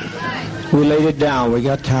us. We laid it down. We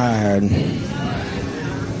got tired.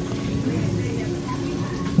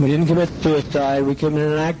 We didn't commit suicide. We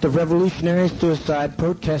committed an act of revolutionary suicide,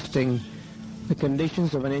 protesting the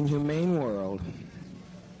conditions of an inhumane world.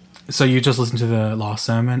 So you just listened to the last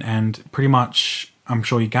sermon, and pretty much, I'm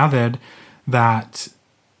sure you gathered that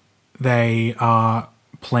they are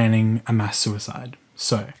planning a mass suicide.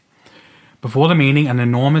 So, before the meeting, an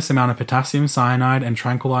enormous amount of potassium cyanide and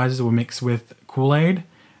tranquilizers were mixed with Kool-Aid,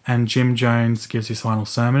 and Jim Jones gives his final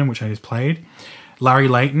sermon, which I just played. Larry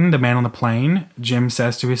Layton, the man on the plane, Jim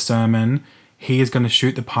says to his sermon, he is going to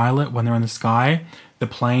shoot the pilot when they're in the sky. The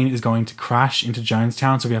plane is going to crash into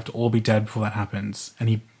Jonestown, so we have to all be dead before that happens. And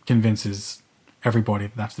he convinces everybody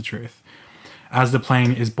that that's the truth. As the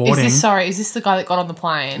plane is Is boarding... this the guy that got on the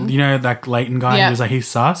plane? You know that Leighton guy Yeah. who was like, he's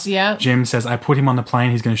sus? Yeah. Jim says, I put him on the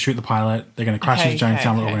plane. He's going to shoot the pilot. They're going to crash into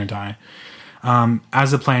Jonestown. We're all going to die.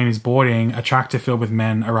 As the plane is boarding, a tractor filled with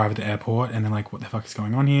men arrive at the airport, and they're like, what the fuck is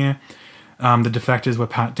going on here? The defectors were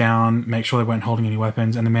pat down, make sure they weren't holding any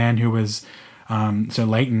weapons, and the man who was... so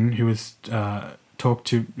Leighton, who was... who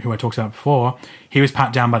I talked about before, he was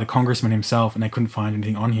pat down by the congressman himself, and they couldn't find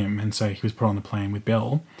anything on him, and so he was put on the plane with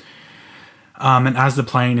Bill. And as the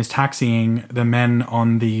plane is taxiing, the men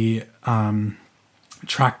on the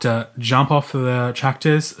tractor jump off the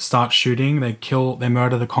tractors, start shooting. They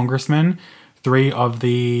murder the congressman. 3 of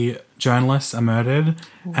the journalists are murdered,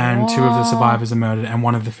 and 2 of the survivors are murdered, and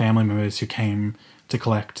one of the family members who came to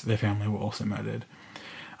collect their family were also murdered.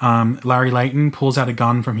 Larry Leighton pulls out a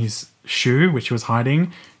gun from his shoe, which he was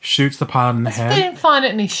hiding, shoots the pilot in the head. They didn't find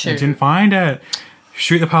it in his shoe. They didn't find it.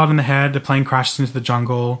 Shoot the pilot in the head. The plane crashes into the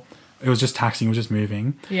jungle. It was just taxiing. It was just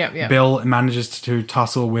moving. Yep. Bill manages to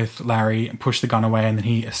tussle with Larry and push the gun away, and then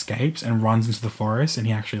he escapes and runs into the forest, and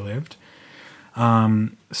he actually lived.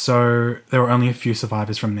 So there were only a few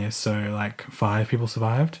survivors from this. So like 5 people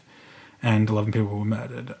survived, and 11 people were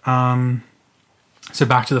murdered. So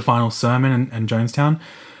back to the final sermon and Jonestown.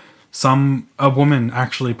 A woman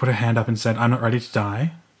actually put her hand up and said, I'm not ready to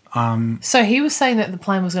die. So he was saying that the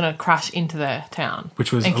plane was going to crash into their town,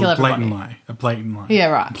 Which was and a kill blatant everybody. lie. A blatant lie. Yeah,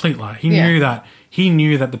 right. Complete lie. He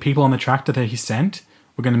knew that the people on the tractor that he sent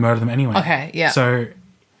were going to murder them anyway. Okay, yeah. So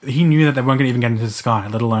he knew that they weren't going to even get into the sky,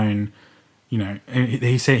 let alone,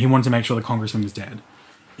 he said he wanted to make sure the congressman was dead.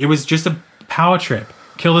 It was just a power trip.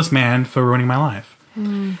 Kill this man for ruining my life.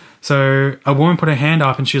 So a woman put her hand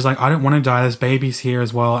up and she was like, I don't want to die. There's babies here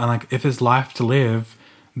as well. And like, if there's life to live,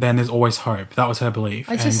 then there's always hope. That was her belief.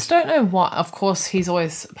 I just don't know what. Of course,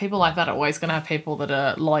 people like that are always going to have people that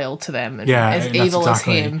are loyal to them and as evil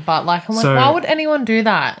exactly. as him. But like, I'm like, So- why would anyone do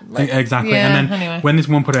that? Like, Exactly. Yeah, And then anyway. when this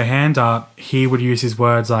woman put her hand up, he would use his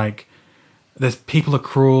words like, people are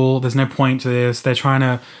cruel. There's no point to this. They're trying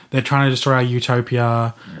to destroy our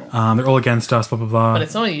utopia. They're all against us, blah, blah, blah. But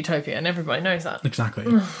it's not a utopia, and everybody knows that. Exactly.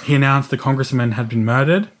 He announced the congressman had been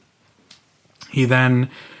murdered. He then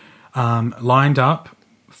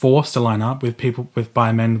forced to line up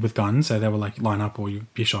by men with guns. So they were like, line up or you'll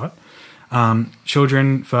be shot.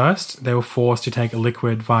 Children first. They were forced to take a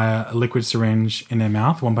liquid via a liquid syringe in their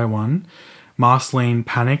mouth, one by one. Marceline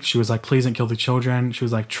panicked. She was like, please don't kill the children. She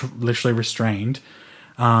was like literally restrained.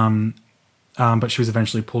 But she was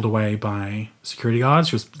eventually pulled away by security guards.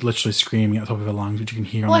 She was literally screaming at the top of her lungs, which you can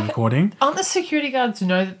hear on the recording. Aren't the security guards don't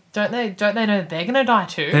they know that they're going to die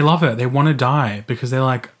too? They love it. They want to die because they're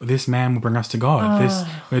like, this man will bring us to God.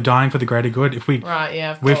 We're dying for the greater good. If we Right,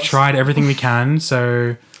 yeah, of we've course. tried everything we can.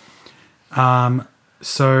 So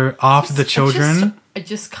after the children, I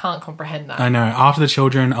just can't comprehend that. I know. After the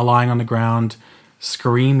children are lying on the ground,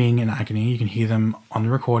 screaming in agony, you can hear them on the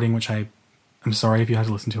recording, which I'm sorry if you had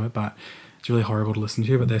to listen to it, but it's really horrible to listen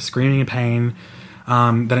to. But they're screaming in pain.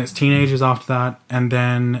 Then it's teenagers after that, and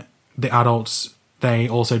then the adults. They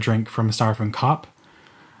also drink from a styrofoam cup.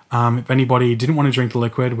 If anybody didn't want to drink the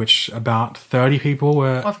liquid, which about 30 people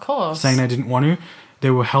were Of course. saying they didn't want to,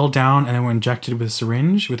 they were held down and they were injected with a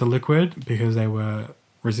syringe with a liquid because they were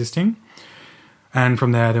resisting. And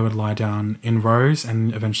from there, they would lie down in rows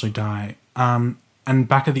and eventually die. And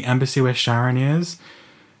back at the embassy where Sharon is,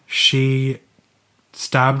 she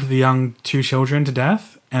stabbed the young 2 children to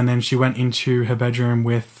death. And then she went into her bedroom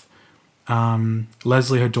with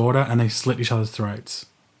Leslie, her daughter, and they slit each other's throats.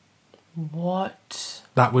 What?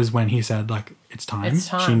 That was when he said, like, it's time. It's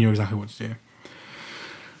time. She knew exactly what to do.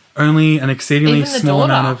 Only an exceedingly Even the small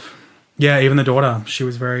daughter. amount of... Yeah, even the daughter. She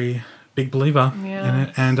was very big believer in Yeah.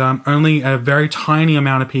 it. And only a very tiny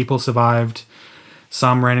amount of people survived.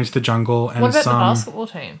 Some ran into the jungle. And What about some, the basketball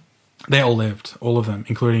team? They all lived. All of them,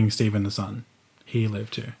 including Stephen the son. He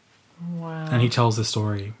lived too. Wow. And he tells the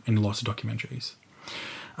story in lots of documentaries.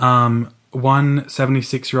 One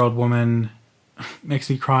 76-year-old woman makes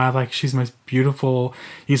me cry. Like, she's the most beautiful.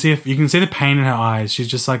 You can see the pain in her eyes. She's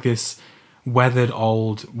just like this weathered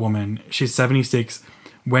old woman. She's 76.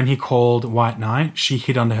 When he called White Night, she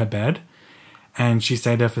hid under her bed and she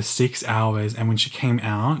stayed there for 6 hours. And when she came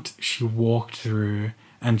out, she walked through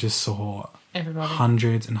and just saw Everybody.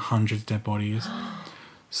 hundreds and hundreds of dead bodies.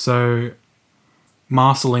 So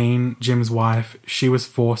Marceline, Jim's wife, she was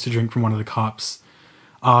forced to drink from one of the cups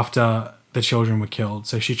after the children were killed.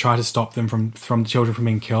 So she tried to stop them from the children from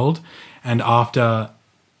being killed. And after,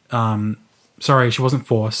 she wasn't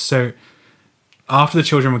forced. So after the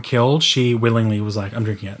children were killed, she willingly was like, I'm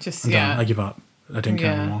drinking it. Just, I'm yeah. done. I give up. I don't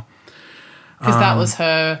care Yeah. anymore. Because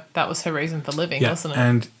that was her reason for living, wasn't it?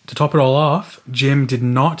 And to top it all off, Jim did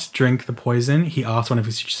not drink the poison. He asked one of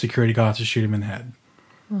his security guards to shoot him in the head.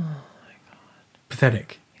 Oh, my God.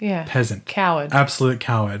 Pathetic. Yeah. Peasant. Coward. Absolute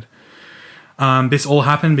coward. This all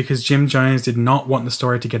happened because Jim Jones did not want the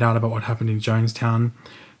story to get out about what happened in Jonestown.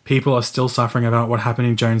 People are still suffering about what happened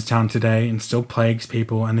in Jonestown today and still plagues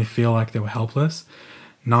people, and they feel like they were helpless.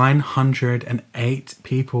 908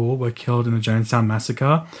 people were killed in the Jonestown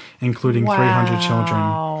massacre, including 300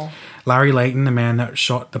 children. Larry Layton, the man that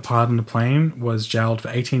shot the pilot on the plane, was jailed for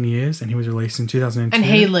 18 years and he was released in 2002. And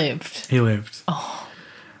he lived. He lived. Oh.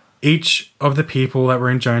 Each of the people that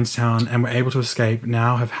were in Jonestown and were able to escape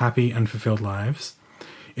now have happy and fulfilled lives.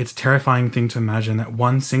 It's a terrifying thing to imagine that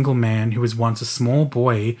one single man who was once a small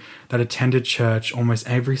boy that attended church almost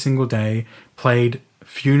every single day, played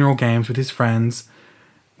funeral games with his friends,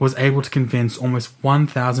 was able to convince almost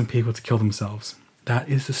 1,000 people to kill themselves. That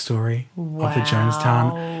is the story of the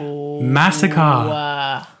Jonestown massacre.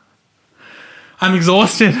 Wow. I'm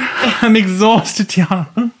exhausted. I'm exhausted,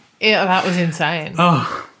 Tiana. Yeah, that was insane.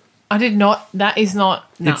 Oh. I did not... That is not...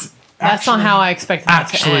 No. That's not how I expected that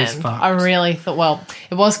to end. I really thought... Well,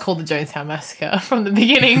 it was called the Jonestown Massacre from the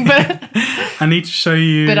beginning, but... I need to show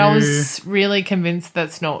you... But I was really convinced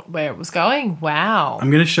that's not where it was going. Wow. I'm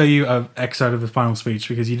going to show you an excerpt of the final speech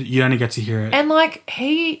because you only get to hear it. And, like,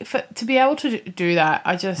 to be able to do that,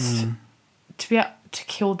 I just... To be able to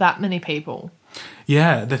kill that many people.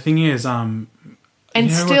 Yeah, the thing is... and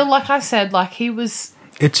still, like I said, like, he was...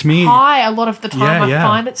 It's me. High a lot of the time. I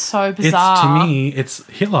find it so bizarre. To me, it's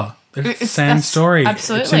Hitler. It's the same story.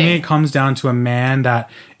 Absolutely. To me, it comes down to a man that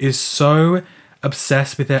is so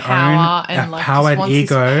obsessed with their power own and power and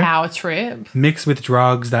ego, power trip, mixed with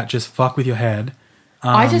drugs that just fuck with your head.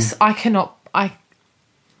 Wow. You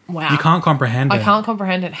can't comprehend it. I can't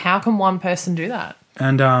comprehend it. How can one person do that?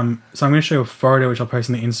 And so I'm going to show you a photo which I'll post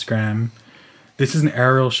on the Instagram. This is an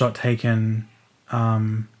aerial shot taken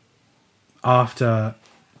after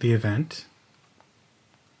the event.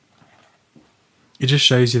 It just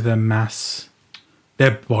shows you the mass,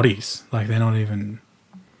 their bodies. Like, they're not even...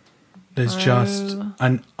 There's just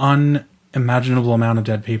an unimaginable amount of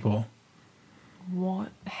dead people. What?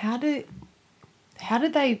 How did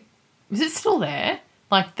they... Is it still there?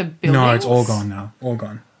 Like, the buildings? No, it's all gone now. All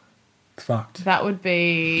gone. It's fucked. That would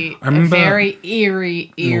be a very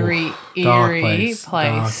eerie dark place.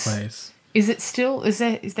 Dark place. Is it still... Is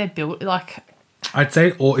there built... Like... I'd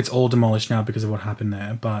say it's all demolished now because of what happened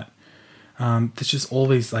there, but... there's just all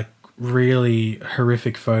these like really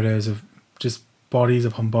horrific photos of just bodies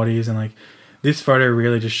upon bodies, and like this photo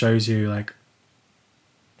really just shows you like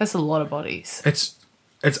that's a lot of bodies. It's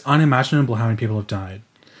unimaginable how many people have died.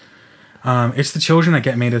 It's the children that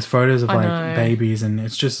get me. There's photos of like babies, and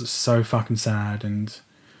it's just so fucking sad. And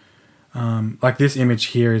like this image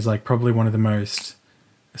here is like probably one of the most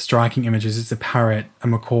striking images. It's a parrot, a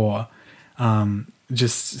macaw.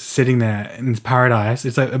 Just sitting there in paradise.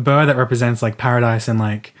 It's like a bird that represents like paradise and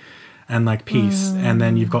like peace, and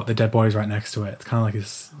then you've got the dead bodies right next to it. It's kind of like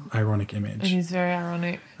this ironic image. It is very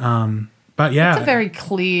ironic. But yeah, it's a very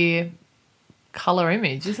clear color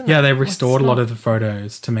image, isn't it? Yeah, they restored a lot of the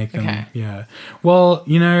photos to make them. Okay. Yeah. Well,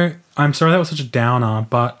 you know, I'm sorry that was such a downer,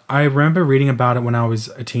 but I remember reading about it when I was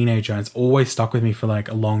a teenager, and it's always stuck with me for like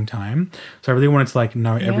a long time. So I really wanted to like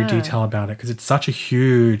know every detail about it because it's such a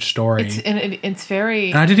huge story. It's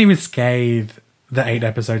very. And I didn't even scathe the 8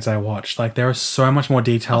 episodes I watched. Like there is so much more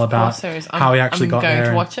detail about how he actually got there. I'm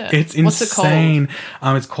going to watch it. It's insane. What's it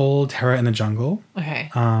called? It's called Terror in the Jungle. Okay.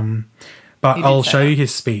 But I'll show you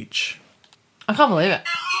his speech. I can't believe it.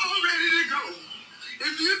 All ready to go.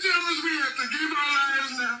 If you tell us we have to give our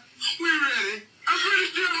lives now, we're ready. I'm pretty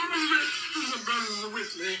sure all of it. Some brothers are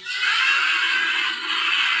with me.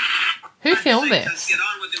 Who filmed this?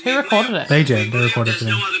 Who recorded it? They did. They recorded it.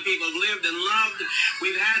 No other people have lived and loved.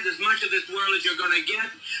 We've had as much of this world as you're going to get.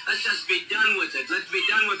 Let's just be done with it. Let's be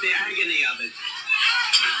done with the agony of it.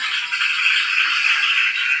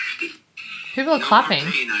 People are clapping.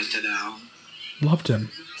 Loved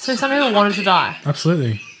him. So some people wanted to die.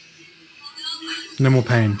 Absolutely. No more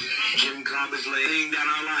pain. Jim Cobb is laying down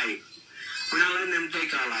our life. We're not letting them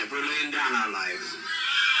take our life. We're laying down our lives.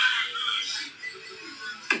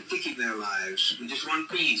 They're taking their lives. We just want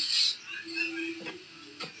peace.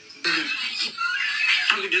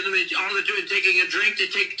 All we do them is all they're doing is taking a drink to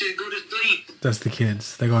go to sleep. That's the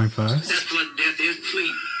kids. They're going first. That's what death is,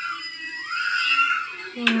 sleep.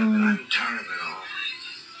 Yeah, but I'm tired of it all.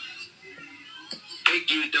 Beg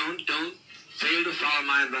you, don't fail to follow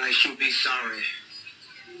my advice. You'll be sorry.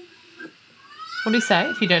 What do you say?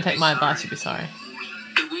 If you don't take my advice, you'll be sorry.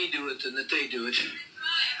 That we do it and that they do it.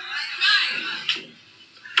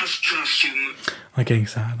 just trust you. Like getting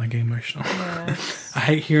sad, like getting emotional. I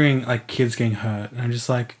hate hearing like kids getting hurt. And I'm just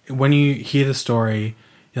like, when you hear the story,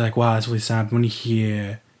 you're like, wow, it's really sad. But when you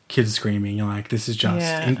hear kids screaming, you're like, this is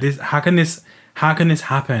just how can this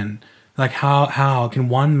happen? Like how can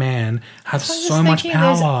one man have so much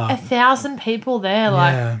power? There's 1,000 people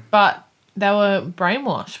there, but they were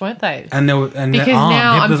brainwashed, weren't they? And because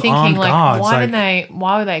now I'm thinking like,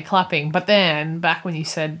 why were they clapping? But then back when you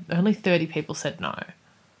said only 30 people said no.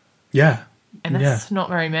 Yeah. And that's not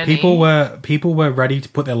very many. People were ready to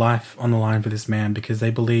put their life on the line for this man because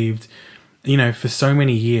they believed, for so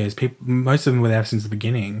many years, most of them were there since the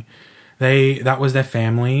beginning. That was their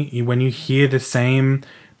family. When you hear the same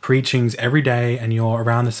preachings every day and you're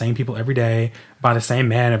around the same people every day by the same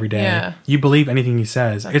man every day, you believe anything he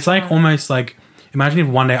says. It's like almost like, imagine if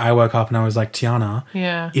one day I woke up and I was like, Tiana,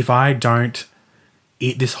 if I don't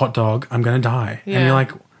eat this hot dog, I'm going to die. And you're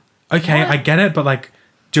like, okay, I get it, but like,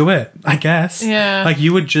 do it, I guess. Yeah. Like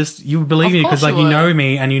you would believe me because like you know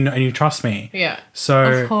me and you trust me. Yeah. So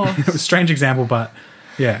of course. It was a strange example, but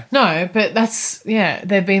yeah. No, but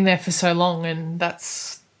they've been there for so long and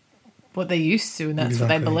that's what they're used to and that's what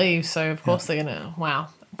they believe. So of course they're gonna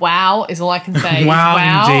wow is all I can say.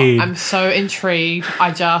 Wow, indeed. I'm so intrigued.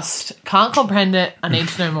 I just can't comprehend it. I need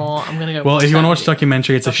to know more. I'm gonna go. Well, if you want to watch the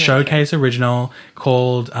documentary, it's a Showcase original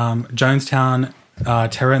called Jonestown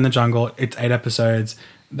Terror in the Jungle. It's 8 episodes.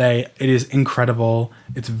 It is incredible.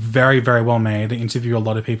 It's very, very well made. They interview a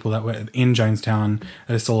lot of people that were in Jonestown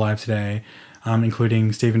that are still alive today,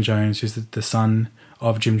 including Stephen Jones, who's the son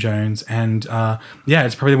of Jim Jones. And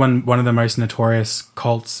it's probably one of the most notorious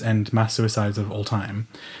cults and mass suicides of all time.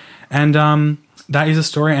 And that is a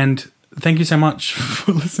story. And thank you so much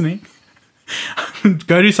for listening.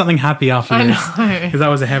 Go do something happy after this. Because that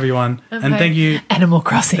was a heavy one. Okay. And thank you. Animal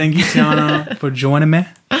Crossing. Thank you, Tiana, for joining me.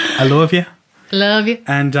 I love you. Love you.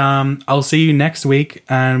 And I'll see you next week.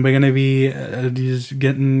 And we're going to be just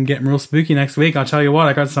getting real spooky next week. I'll tell you what,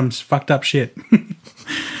 I got some fucked up shit.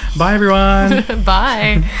 Bye, everyone.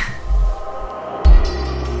 Bye.